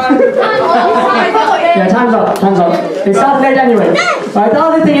 yeah, time's up, time's up. It started late anyway. Right, the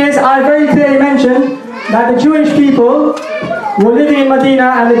other thing is, I very clearly mentioned that the Jewish people were living in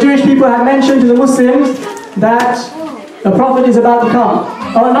Medina, and the Jewish people had mentioned to the Muslims that the Prophet is about to come.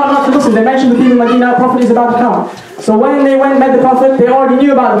 Oh, not the Muslims, they mentioned to the people in Medina, the Prophet is about to come. So when they went and met the Prophet, they already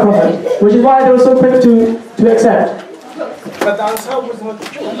knew about the Prophet, which is why they were so quick to accept. But the Ansar was not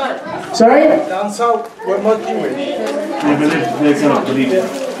Jewish. Sorry? The Ansar were not Jewish. They cannot believe it.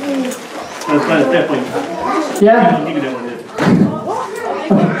 That's their point. Yeah?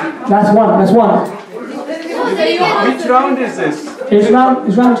 That's one, that's one. Which round is this? It's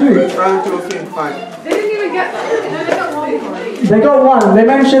round 2. Round 2, okay, fine. They didn't even get... They got one. They got one. They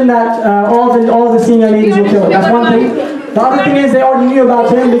mentioned that all the senior leaders were killed. That's one thing. The other thing is they already knew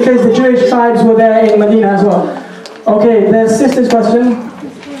about him because the Jewish tribes were there in Medina as well. Okay, the sister's question.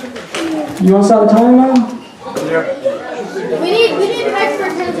 You want to start the timer? Yeah. We need extra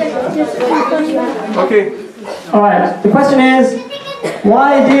 10 seconds. Okay. Alright, the question is,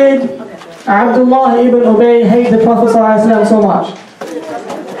 why did Abdullah ibn Ubay hate the Prophet ﷺ so much?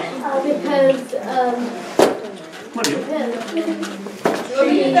 Because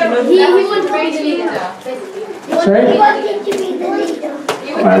he wanted to be the leader. Sorry? He wanted to be the leader.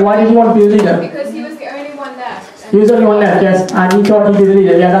 Alright, why did he want to be the leader? Because he was the only one left. He was the only one left, yes, and he thought he'd be the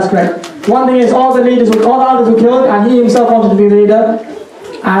leader. Yeah, that's correct. One thing is, all the others were killed, and he himself wanted to be the leader.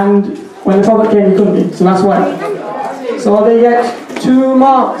 And when the Prophet came, he couldn't be. So that's why. So they get 2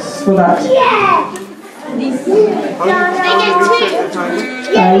 marks for that. Yeah.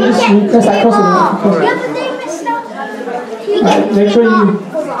 You press that cross. Right, make sure you.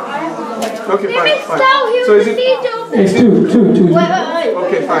 Okay, fine. So is it? It's 2.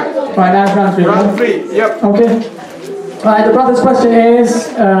 Okay, fine. Right, now it's round 3. Round 3, yep. Okay. Right, the brother's question is,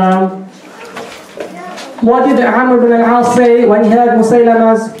 what did Amr ibn al-As say when he heard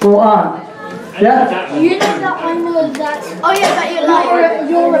Musaylama's Quran? Yeah? You know that I know that. Oh yeah, that you're lying.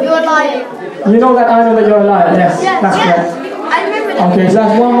 You're lying. You know that I know that you're a liar. Yes, that's correct. I remember that. Okay, so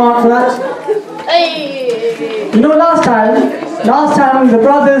that's 1 mark for that. Hey. You know, last time the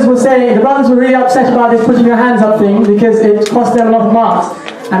brothers were really upset about this putting your hands up thing because it cost them a lot of marks.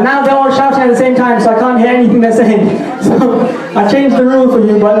 And now they're all shouting at the same time, so I can't hear anything they're saying. So I changed the rule for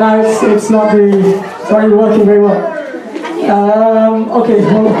you, but now it's not really working very well. Okay.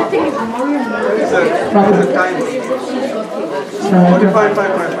 Fine.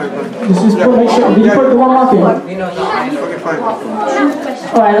 Just make sure. Did you put the 1 mark in? Okay, fine.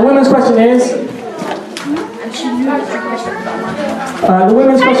 Alright, the women's question is.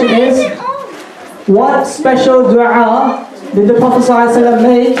 What special dua did the Prophet ﷺ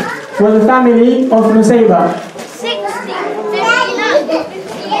make for the family of Nusayba? 60, 59,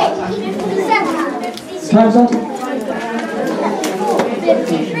 57, Time's up.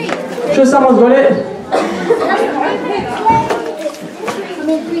 Sure someone's got it?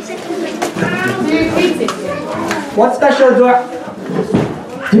 What special dua?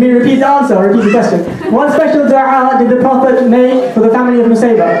 Do you mean repeat the answer or repeat the question? What special dua did the Prophet make for the family of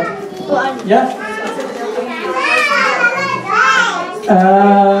Nusayba? Yeah?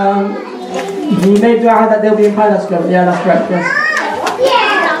 He made dua that they'll be in paradise. Yeah, that's correct, yes.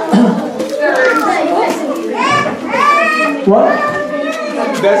 What?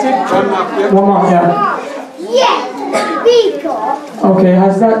 That's it? 1 mark, yeah? 1 mark, yeah. Yes, because Okay,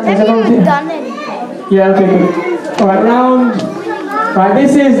 has everyone done anything. Yeah, okay, good. Alright, round. Right,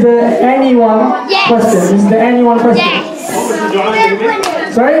 this is the anyone Yes. question. This is the anyone question. Yes. What was the dua that you made?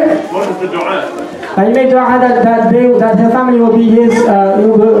 Sorry? What was the dua? You made dua that her family will be his,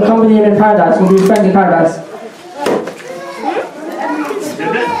 will accompany him in paradise, will be his friend in paradise.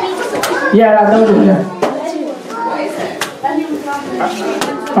 Did it? Yeah, that was it, yeah.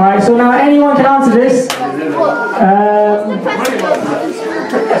 Alright, so now anyone can answer this.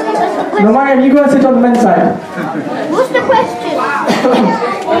 No, Mariam, you go and sit on the men's side. What's the question?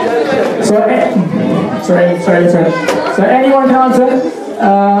 Sorry. So anyone can answer.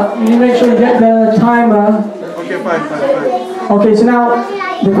 You make sure you get the timer. Okay, fine. Okay, so now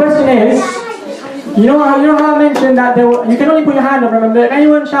the question is, you know how I mentioned that you can only put your hand up. Remember, if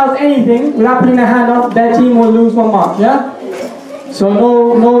anyone shouts anything without putting their hand up, their team will lose 1 mark. Yeah. So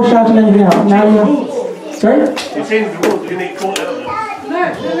no shouting anything out. Now sorry. You changed the rules. You need to call it out.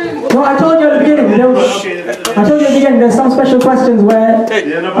 No, I told you at the beginning. There's some special questions where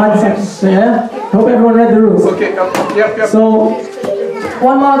yeah. Hope everyone read the rules. Okay, yep. So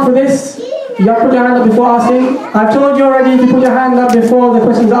 1 mark for this. You have to put your hand up before asking. I've told you already, if you put your hand up before the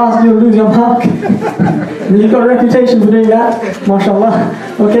question's asked, you'll lose your mark. You've got a reputation for doing that, mashallah.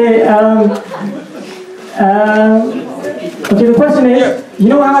 Okay, okay, the question is, you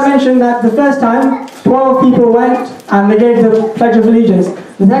know how I mentioned that the first time 12 people went and they gave the Pledge of Allegiance.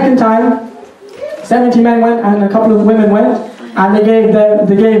 The second time 70 men went and a couple of women went and they gave the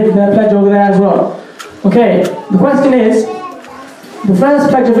pledge over there as well. Okay, the question is, the first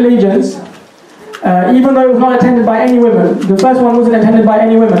Pledge of Allegiance, even though it was not attended by any women, the first one wasn't attended by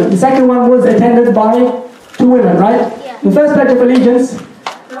any women. The second one was attended by 2 women, right? Yeah. The first Pledge of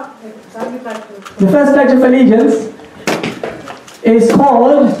Allegiance is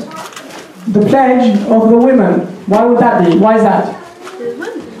called the Pledge of the Women. Why would that be? Why is that?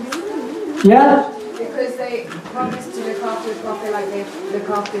 Yeah? Because they promised to look after the prophet like they look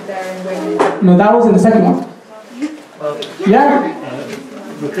after their own women. No, that was in the second one. Yeah?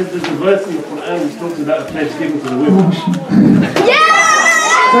 Because there's a verse in the Quran which talks about a pledge given to the women.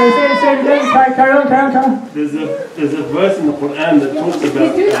 Sorry, carry on. There's a verse in the Quran that talks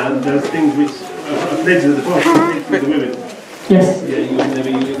about those things which a pledge that the prophet gives to the women. Yes.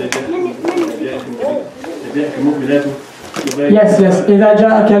 Yes. إذا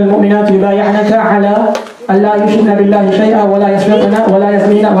جاءك المؤمنات يبايعنك على ألا يشركن بالله شيئا ولا يسرقن ولا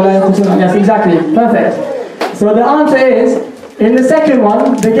يزنين ولا يقتلن. Yes, exactly. Perfect. So the answer is, in the second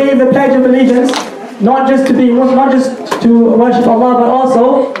one, they gave the Pledge of Allegiance not just to worship Allah, but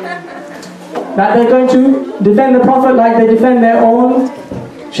also that they're going to defend the Prophet like they defend their own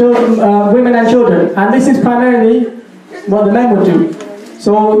children, women and children. And this is primarily what the men would do.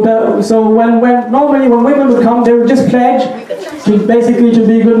 So normally when women would come, they would just pledge to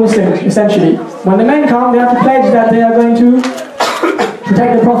be good Muslims, essentially. When the men come, they have to pledge that they are going to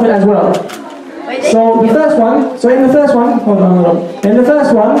protect the Prophet as well. So in the first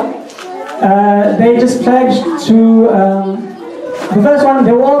one, they just pledged to, the first one,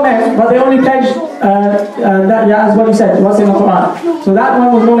 they were all men, but they only pledged that, as what you said, what's in the Quran. So that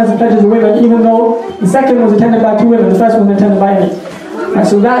one was known as the Pledge of the Women, even though the second was attended by 2 women, the first one was attended by any. Right,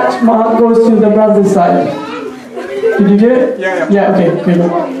 so that mark goes to the brother's side. Did you do it? Yeah, okay, good.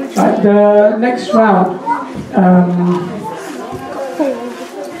 Right, the next round.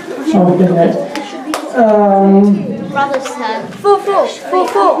 Brother's turn. 4-4.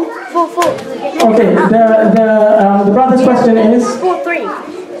 Okay, the brother's question is 4-3.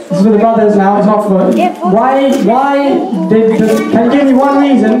 This is for the brothers now, it's not for can you give me one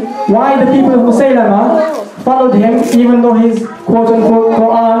reason why the people of Nusayba followed him even though his quote-unquote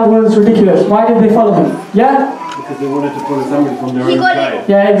Quran was ridiculous? Why did they follow him? Yeah? Because they wanted to follow somebody from their own tribe.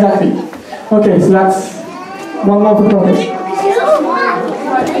 Yeah, exactly. Okay, so that's 1 more for the brothers.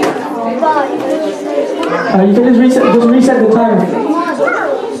 You can just reset the time.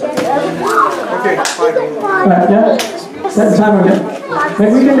 Okay, fine. Right, yeah? Set the timer again.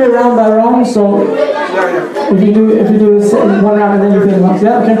 Maybe we can do it round by round, so if you do 1 round and then you finish once.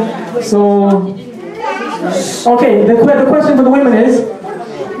 Yeah, okay. So okay, the question for the women is,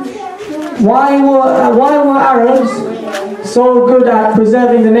 why were Arabs so good at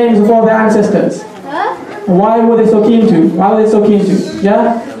preserving the names of all their ancestors? Why were they so keen to?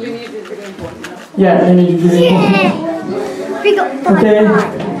 Yeah? Yeah, they need to do it. Okay.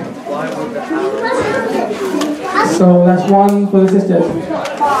 So that's 1 for the sisters.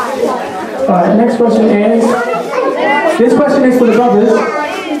 Alright, next question is, this question is for the brothers.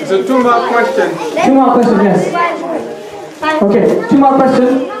 It's a 2 mark question. 2 mark question, yes. Okay, two more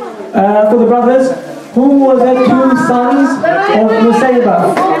questions for the brothers. Who were the two sons of Nusayba?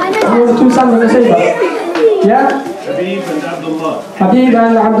 Who were the two sons of Nusayba? Yeah? Habib and Abdullah. Habib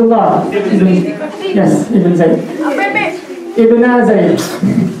and Abdullah. Yes, Ibn Zayd. Ibn Zayd.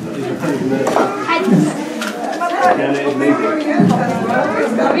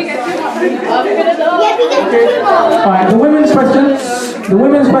 Alright, the women's question. The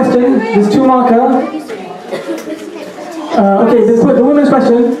women's question, there's two marker. Okay, the women's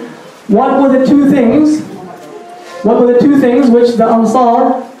question. What were the two things which the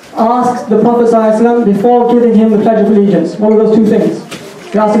Ansar asked the Prophet ﷺ before giving him the Pledge of Allegiance? What were those two things?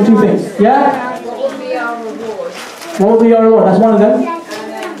 They asked him two things. Yeah? What will be our reward? What will be your reward? That's one of them.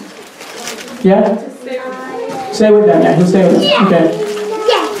 Yeah? Stay with them, yeah, he'll stay with them. Okay.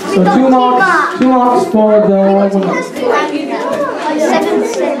 So two marks for the women.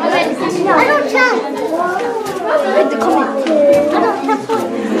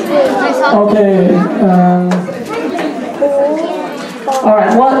 Okay.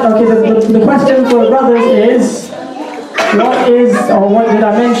 Alright, okay, the question for the brothers is, what is, or what did I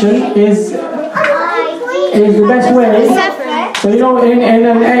mention, is the best way. So in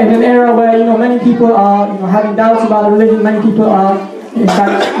an era where many people are having doubts about the religion, many people are in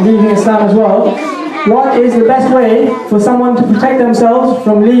fact leaving Islam as well. What is the best way for someone to protect themselves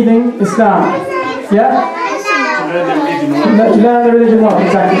from leaving Islam? Yeah? To learn the religion well,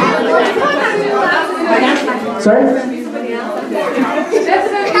 exactly. Sorry?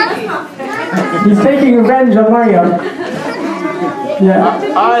 He's taking revenge on Maryam. Yeah.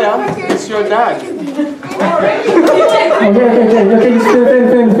 Aya, it's your dad.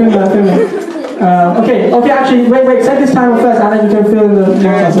 Okay, film. Okay, actually, wait, set this timer first and then you can fill in the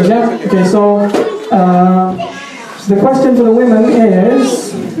answers, yeah? Okay, so the question for the women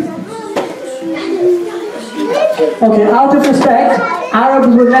is, okay, out of respect,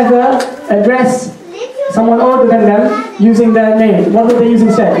 Arabs would never address someone older than them using their name. What would they use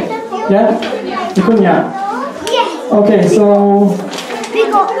instead? Yeah? The kunya. Okay, so...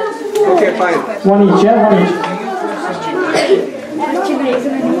 Okay, fine. One each, yeah? One each.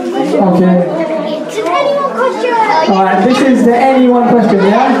 Okay. Alright, this is the anyone question,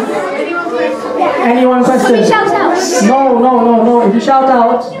 yeah? Anyone question? No. If you shout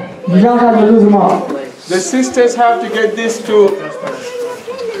out, you lose them all. The sisters have to get this to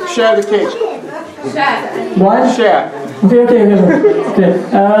share the cake. What? Share. Okay.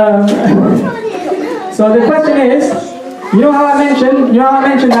 So the question is, you know how I mentioned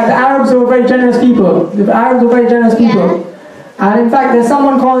that the Arabs were very generous people. The Arabs were very generous people. And in fact, there's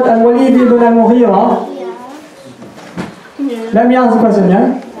someone called Al-Walid ibn al-Mughira. Let me ask the question,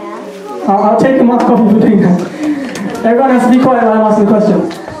 yeah? I'll take them off copy for doing that. Everyone has to be quiet while I'm asking the question.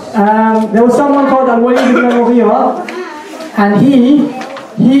 There was someone called Al-Walid ibn al-Mughira, and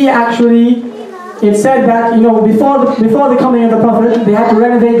he actually, it said that, before the coming of the Prophet, they had to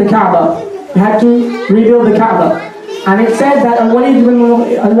renovate the Kaaba. They had to rebuild the Kaaba. And it said that Al-Walid ibn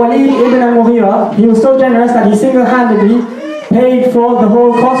al-Mughira, he was so generous that he single-handedly paid for the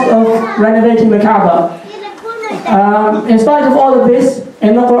whole cost of renovating the Kaaba. In spite of all of this,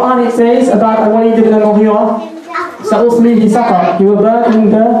 in the Quran it says about Al-Walid ibn al-Mughira, Sa'uslihi saqar, he will burn in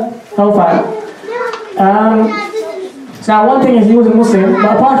the hellfire. So now one thing is he was a Muslim,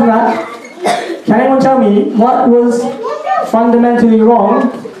 but apart from that, can anyone tell me what was fundamentally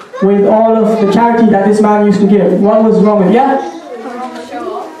wrong with all of the charity that this man used to give? What was wrong with it? Yeah?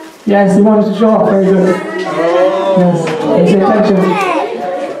 Yes, he wanted to show off. Very good. Yes, pay attention.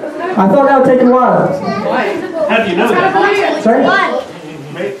 I thought that would take a while. How do you know that? Sorry?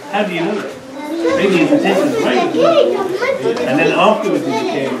 How do you know that? Maybe his intention was right. And then afterwards he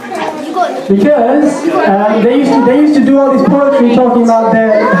became... Because they used to do all this poetry talking about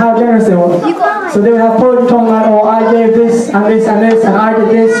how generous they were. So they would have poetry talking about, oh, I gave this and this and this and I did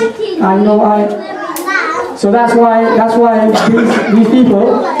this, and So that's why these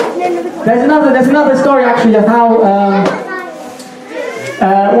people. There's another story actually of how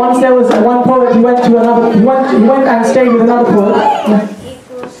once there was one poet. He went and stayed with another poet.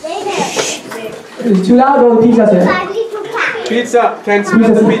 Is it too loud or the pizza's here? Pizza, can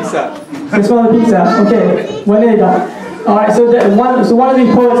smell the pizza. Can smell the pizza. Okay, when there you go. All right. So one of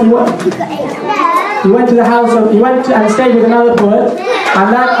these poets, he went to the house of, he went and stayed with another poet,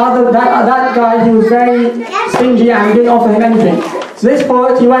 and that guy, he was very stingy and didn't offer him anything. So this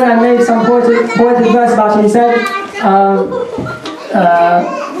poet, he went and made some poetic verse about it. He said,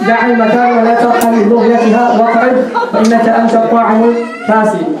 دع المكان ولا ترحل لبغيتها وقعد فإنك أنت الطاعم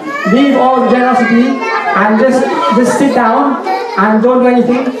الكاسي. Leave all generosity and just sit down and don't do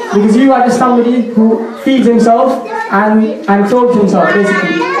anything, because you are just somebody who feeds himself and clothes himself,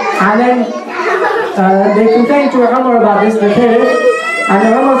 basically. And then they complained to Umar about this, the caliph, and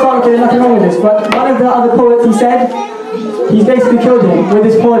Umar thought, okay, there's nothing wrong with this. But one of the other poets, he said, he's basically killed him with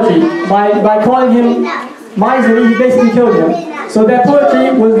his poetry. By calling him miserly, he basically killed him. So their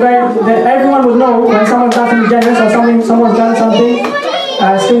poetry was everyone would know when someone's done something generous or someone's done something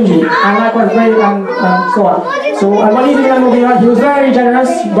stingy, and likewise brave and so on. So Walid ibn al-Mughira, he was very generous,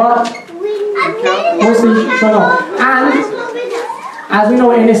 but mostly shown off. And as we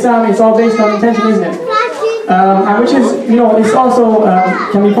know in Islam, it's all based on intention, isn't it? And which is, it's also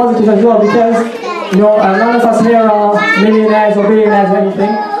can be positive as well, because none of us here are millionaires or billionaires or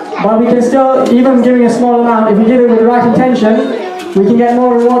anything, but we can still, even giving a small amount, if we give it with the right intention, we can get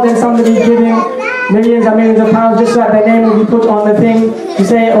more reward than somebody giving millions and millions of pounds just so that their name will be put on the thing to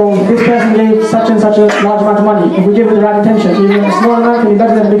say, oh, this person gave such and such a large amount of money. If we give it the right intention, even a small amount can be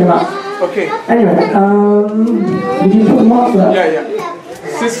better than a big amount. Okay. Anyway, did you put a mark for that?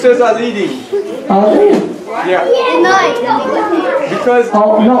 Yeah. Sisters are leading. Are they? Yeah. Because...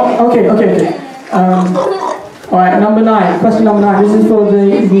 Oh, no, okay. Alright, number 9, question number 9. This is for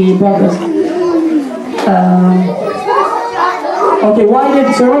the brothers. Okay,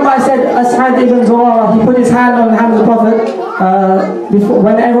 so remember I said As'ad ibn Zurara, he put his hand on the hand of the Prophet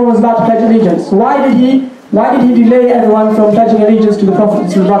when everyone was about to pledge allegiance. So why did he delay everyone from pledging allegiance to the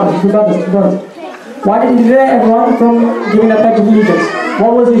Prophet, to the brothers? Why did he delay everyone from giving a pledge of allegiance?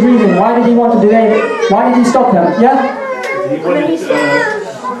 What was his reason? Why did he want to delay? Why did he stop them? Yeah? He wanted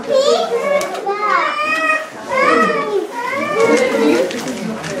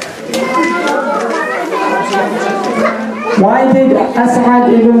Why did As'ad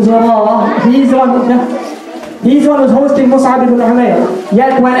ibn Zurara, he's the one who was hosting Mus'ab ibn Umayr.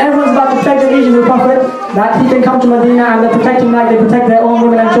 Yet when everyone's about to pledge allegiance to the Prophet, that he can come to Medina and they're protecting like they protect their own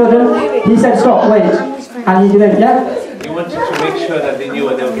women and children, he said, stop, wait. And he did it, yeah? He wanted to make sure that they knew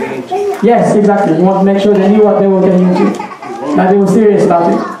what they were getting into. Yes, exactly. He wanted to make sure they knew what they were getting into. That they were serious about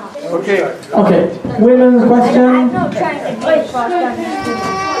it. Okay. Women's question.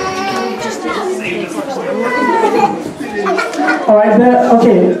 Alright,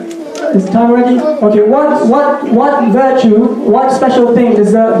 is time ready? Okay, what virtue, what special thing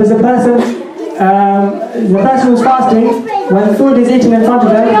does the person who's fasting, when food is eaten in front of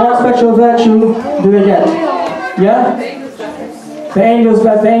them, what special virtue do they get? Yeah? The angels say,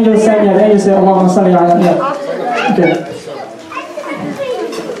 Allahumma salli ala.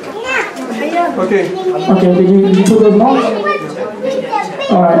 Okay, did you put those marks?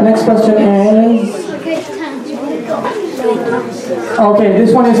 Alright, next question is... Okay,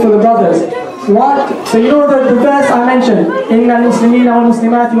 this one is for the brothers. So you know the verse I mentioned, Inna al-Muslimina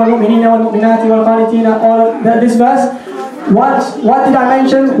wal-Muslimati wal-Mu'minina wal-Mu'minati wal-Qanitina, this verse, what did I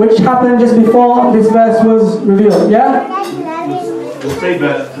mention which happened just before this verse was revealed? Yeah?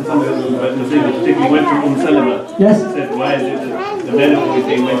 Nusayba, particularly went from Salama. Yes? Said, why is it that the men always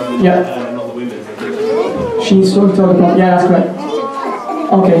being mentioned and not the women? She's told the Prophet, yeah, that's correct.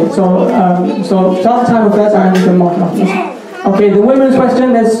 Okay, so start the time with verse and then you can mark after this. Okay, the women's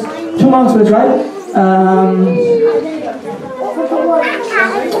question, there's 2 marks for this, right?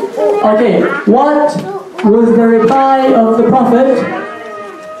 Okay, what was the reply of the Prophet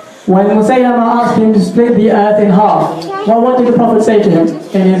when Nusayba asked him to split the earth in half? What did the Prophet say to him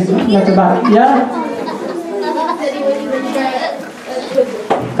in his letter back? Yeah?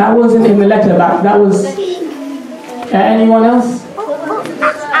 That wasn't in the letter back, that was... anyone else?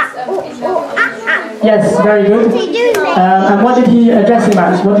 Yes, very good. And what did he address him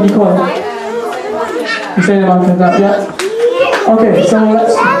as? What did he call him? You say about that, yeah? Okay, so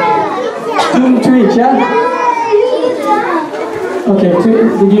let's... Two each, yeah? Okay,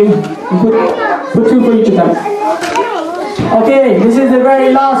 did you put 2 for each of them? Okay, this is the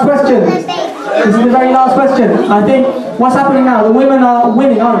very last question. I think, what's happening now? The women are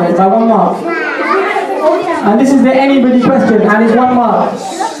winning, aren't they? By 1 mark. And this is the anybody question, and it's 1 mark.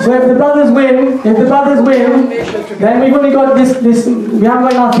 So if the brothers win, then we've only got this, we haven't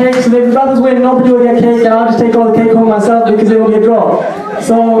got enough cake, so if the brothers win, nobody will get cake, and I'll just take all the cake home myself because it will be a draw.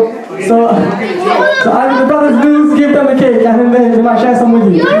 So either the brothers lose, give them the cake, and then they might share some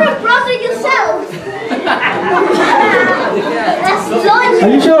with you. You're a brother yourself! Are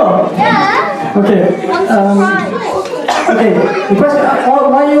you sure? Yeah! Okay. Okay, the question,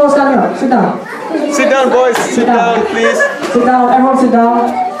 why are you all standing up? Sit down. Sit down, boys. Sit down, please. Sit down, everyone sit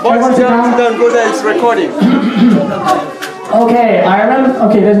down. Boys, sit down, go there, it's recording. Okay, I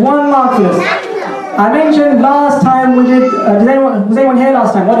remember, there's 1 mark for this. I mentioned last time we did, was anyone here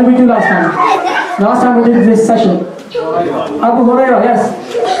last time? What did we do last time? Last time we did this session. Abu Hurairah, yes.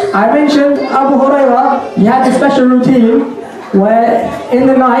 I mentioned Abu Hurairah, he had a special routine where in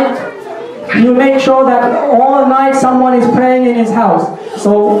the night, you make sure that all night someone is praying in his house.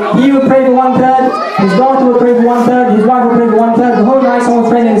 So he would pray for 1/3, his daughter would pray for 1/3, his wife would pray for 1/3, the whole night someone's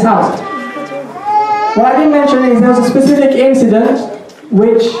praying in his house. What I didn't mention is there was a specific incident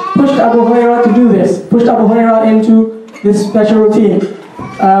which pushed Abu Hurairah to do this, pushed Abu Hurairah into this special routine.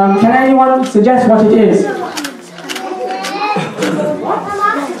 Can anyone suggest what it is?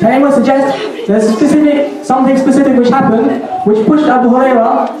 Can anyone suggest there's something specific which happened which pushed Abu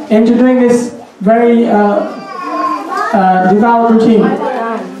Hurairah into doing this very devout routine?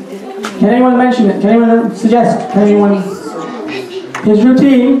 Can anyone mention it? Can anyone suggest? Can anyone? His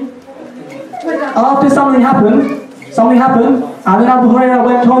routine, after something happened, and then Abu Hurairah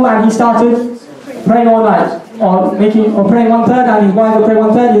went home and he started praying all night, or praying 1/3, and his wife would pray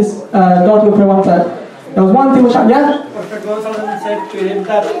 1/3, his daughter would pray 1/3. There was one thing which happened, yeah? Prophet said to him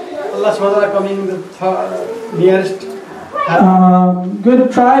that Allah SWT coming nearest.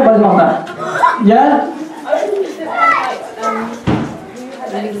 Good try, but not that. Yeah?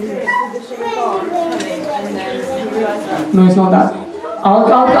 No, it's not that.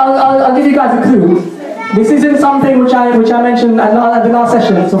 I'll give you guys a clue. This isn't something which I mentioned at the last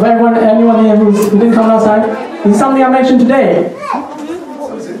session. So for anyone here who didn't come last time, this is something I mentioned today.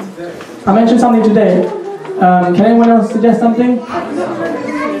 I mentioned something today. Can anyone else suggest something?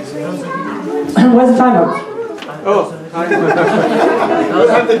 Where's the timer? Oh,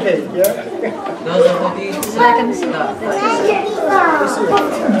 Have the cake, yeah?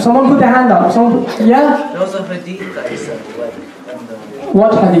 Someone put their hand up. Yeah? There was a hadith that he said,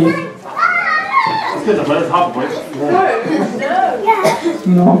 What hadith? It's good, but it's half a point.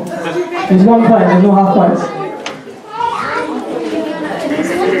 No. There's 1 point, there's no half points.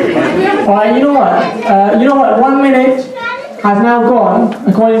 Alright, you know what? 1 minute has now gone,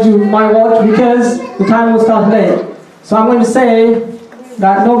 according to my watch, because the time will start late. So I'm going to say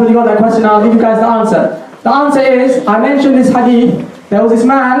that nobody got that question, I'll give you guys the answer. The answer is, I mentioned this hadith, there was this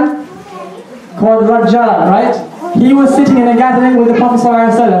man called Rajjal, right? He was sitting in a gathering with the Prophet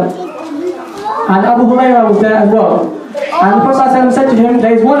ﷺ, and Abu Hurairah was there as well. And the Prophet ﷺ said to him,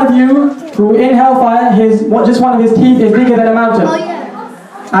 there is one of you who in hellfire, just one of his teeth is bigger than a mountain.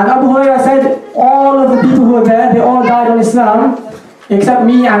 And Abu Hurairah said, all of the people who were there, they all died on Islam, except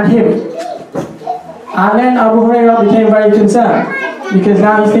me and him. And then Abu Hurairah became very concerned, because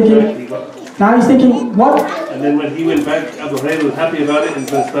now he's thinking, what? And then when he went back, Abu Hurairah was happy about it and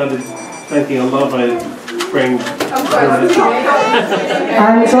so started thanking Allah by praying.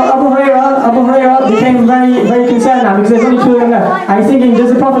 And so Abu Hurairah became very, very concerned now, because there's only 2 of them left. And he's thinking, does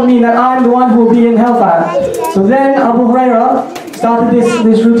the Prophet mean that I'm the one who will be in hellfire? So then Abu Hurairah started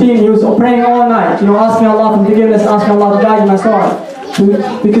this routine. He was praying all night, asking Allah for forgiveness, asking Allah to guide him and so on.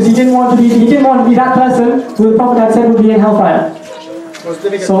 Because he didn't want to be that person who the Prophet had said would be in hellfire.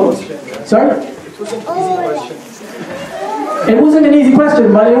 Sorry? It wasn't an easy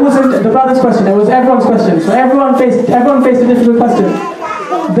question, but it wasn't the brother's question, it was everyone's question. So everyone faced a difficult question.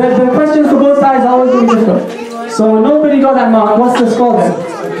 The questions for both sides are always going to be difficult. So nobody got that mark. What's the score then?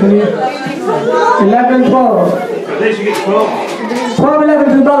 11, 12. They should get 12. 12, 11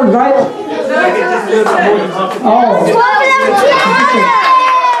 to the brothers, right? Oh. 12, 11.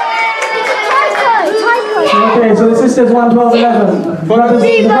 Okay, so the sisters won 12, 11. The brothers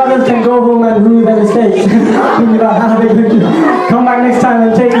can go home and rue their mistakes. Come back next time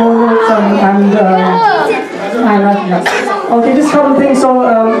and take more notes Okay, just a couple of things. So,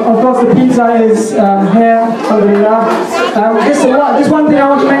 of course, the pizza is here. Just one thing I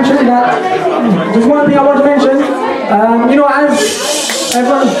want to mention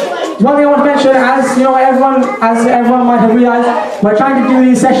as everyone might have realized, we're trying to do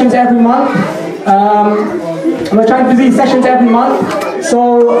these sessions every month.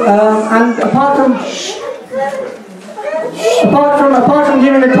 So, and apart from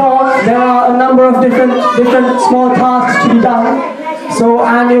giving the talk, there are a number of different small tasks to be done. So,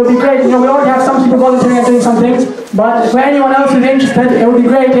 and it would be great, we already have some people volunteering and doing some things, but for anyone else who's interested, it would be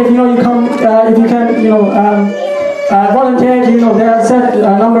great if, you come, if you can, volunteer. There are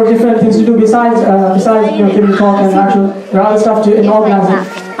a number of different things to do besides giving the talk, and there are other stuff in organizing.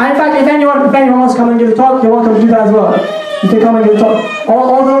 And in fact, if anyone wants to come and give a talk, you're welcome to do that as well. You can come and give a talk.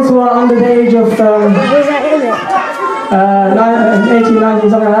 All those who are under the age of 18, 19,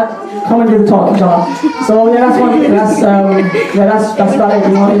 something like that, come and give a talk, inshallah. So yeah, that's about it.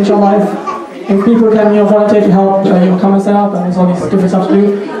 Inshallah, if people can volunteer to help, come and set up, and there's all these different stuff to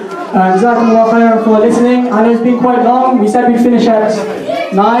do. Jazakumullah khairan for listening. I know it's been quite long. We said we'd finish at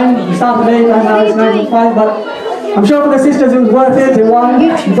 9. We started late, and now it's 9:05. But I'm sure for the sisters it was worth it, they won.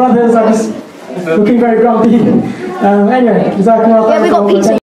 The brothers are just looking very grumpy. Anyway, Yeah, we got pizza.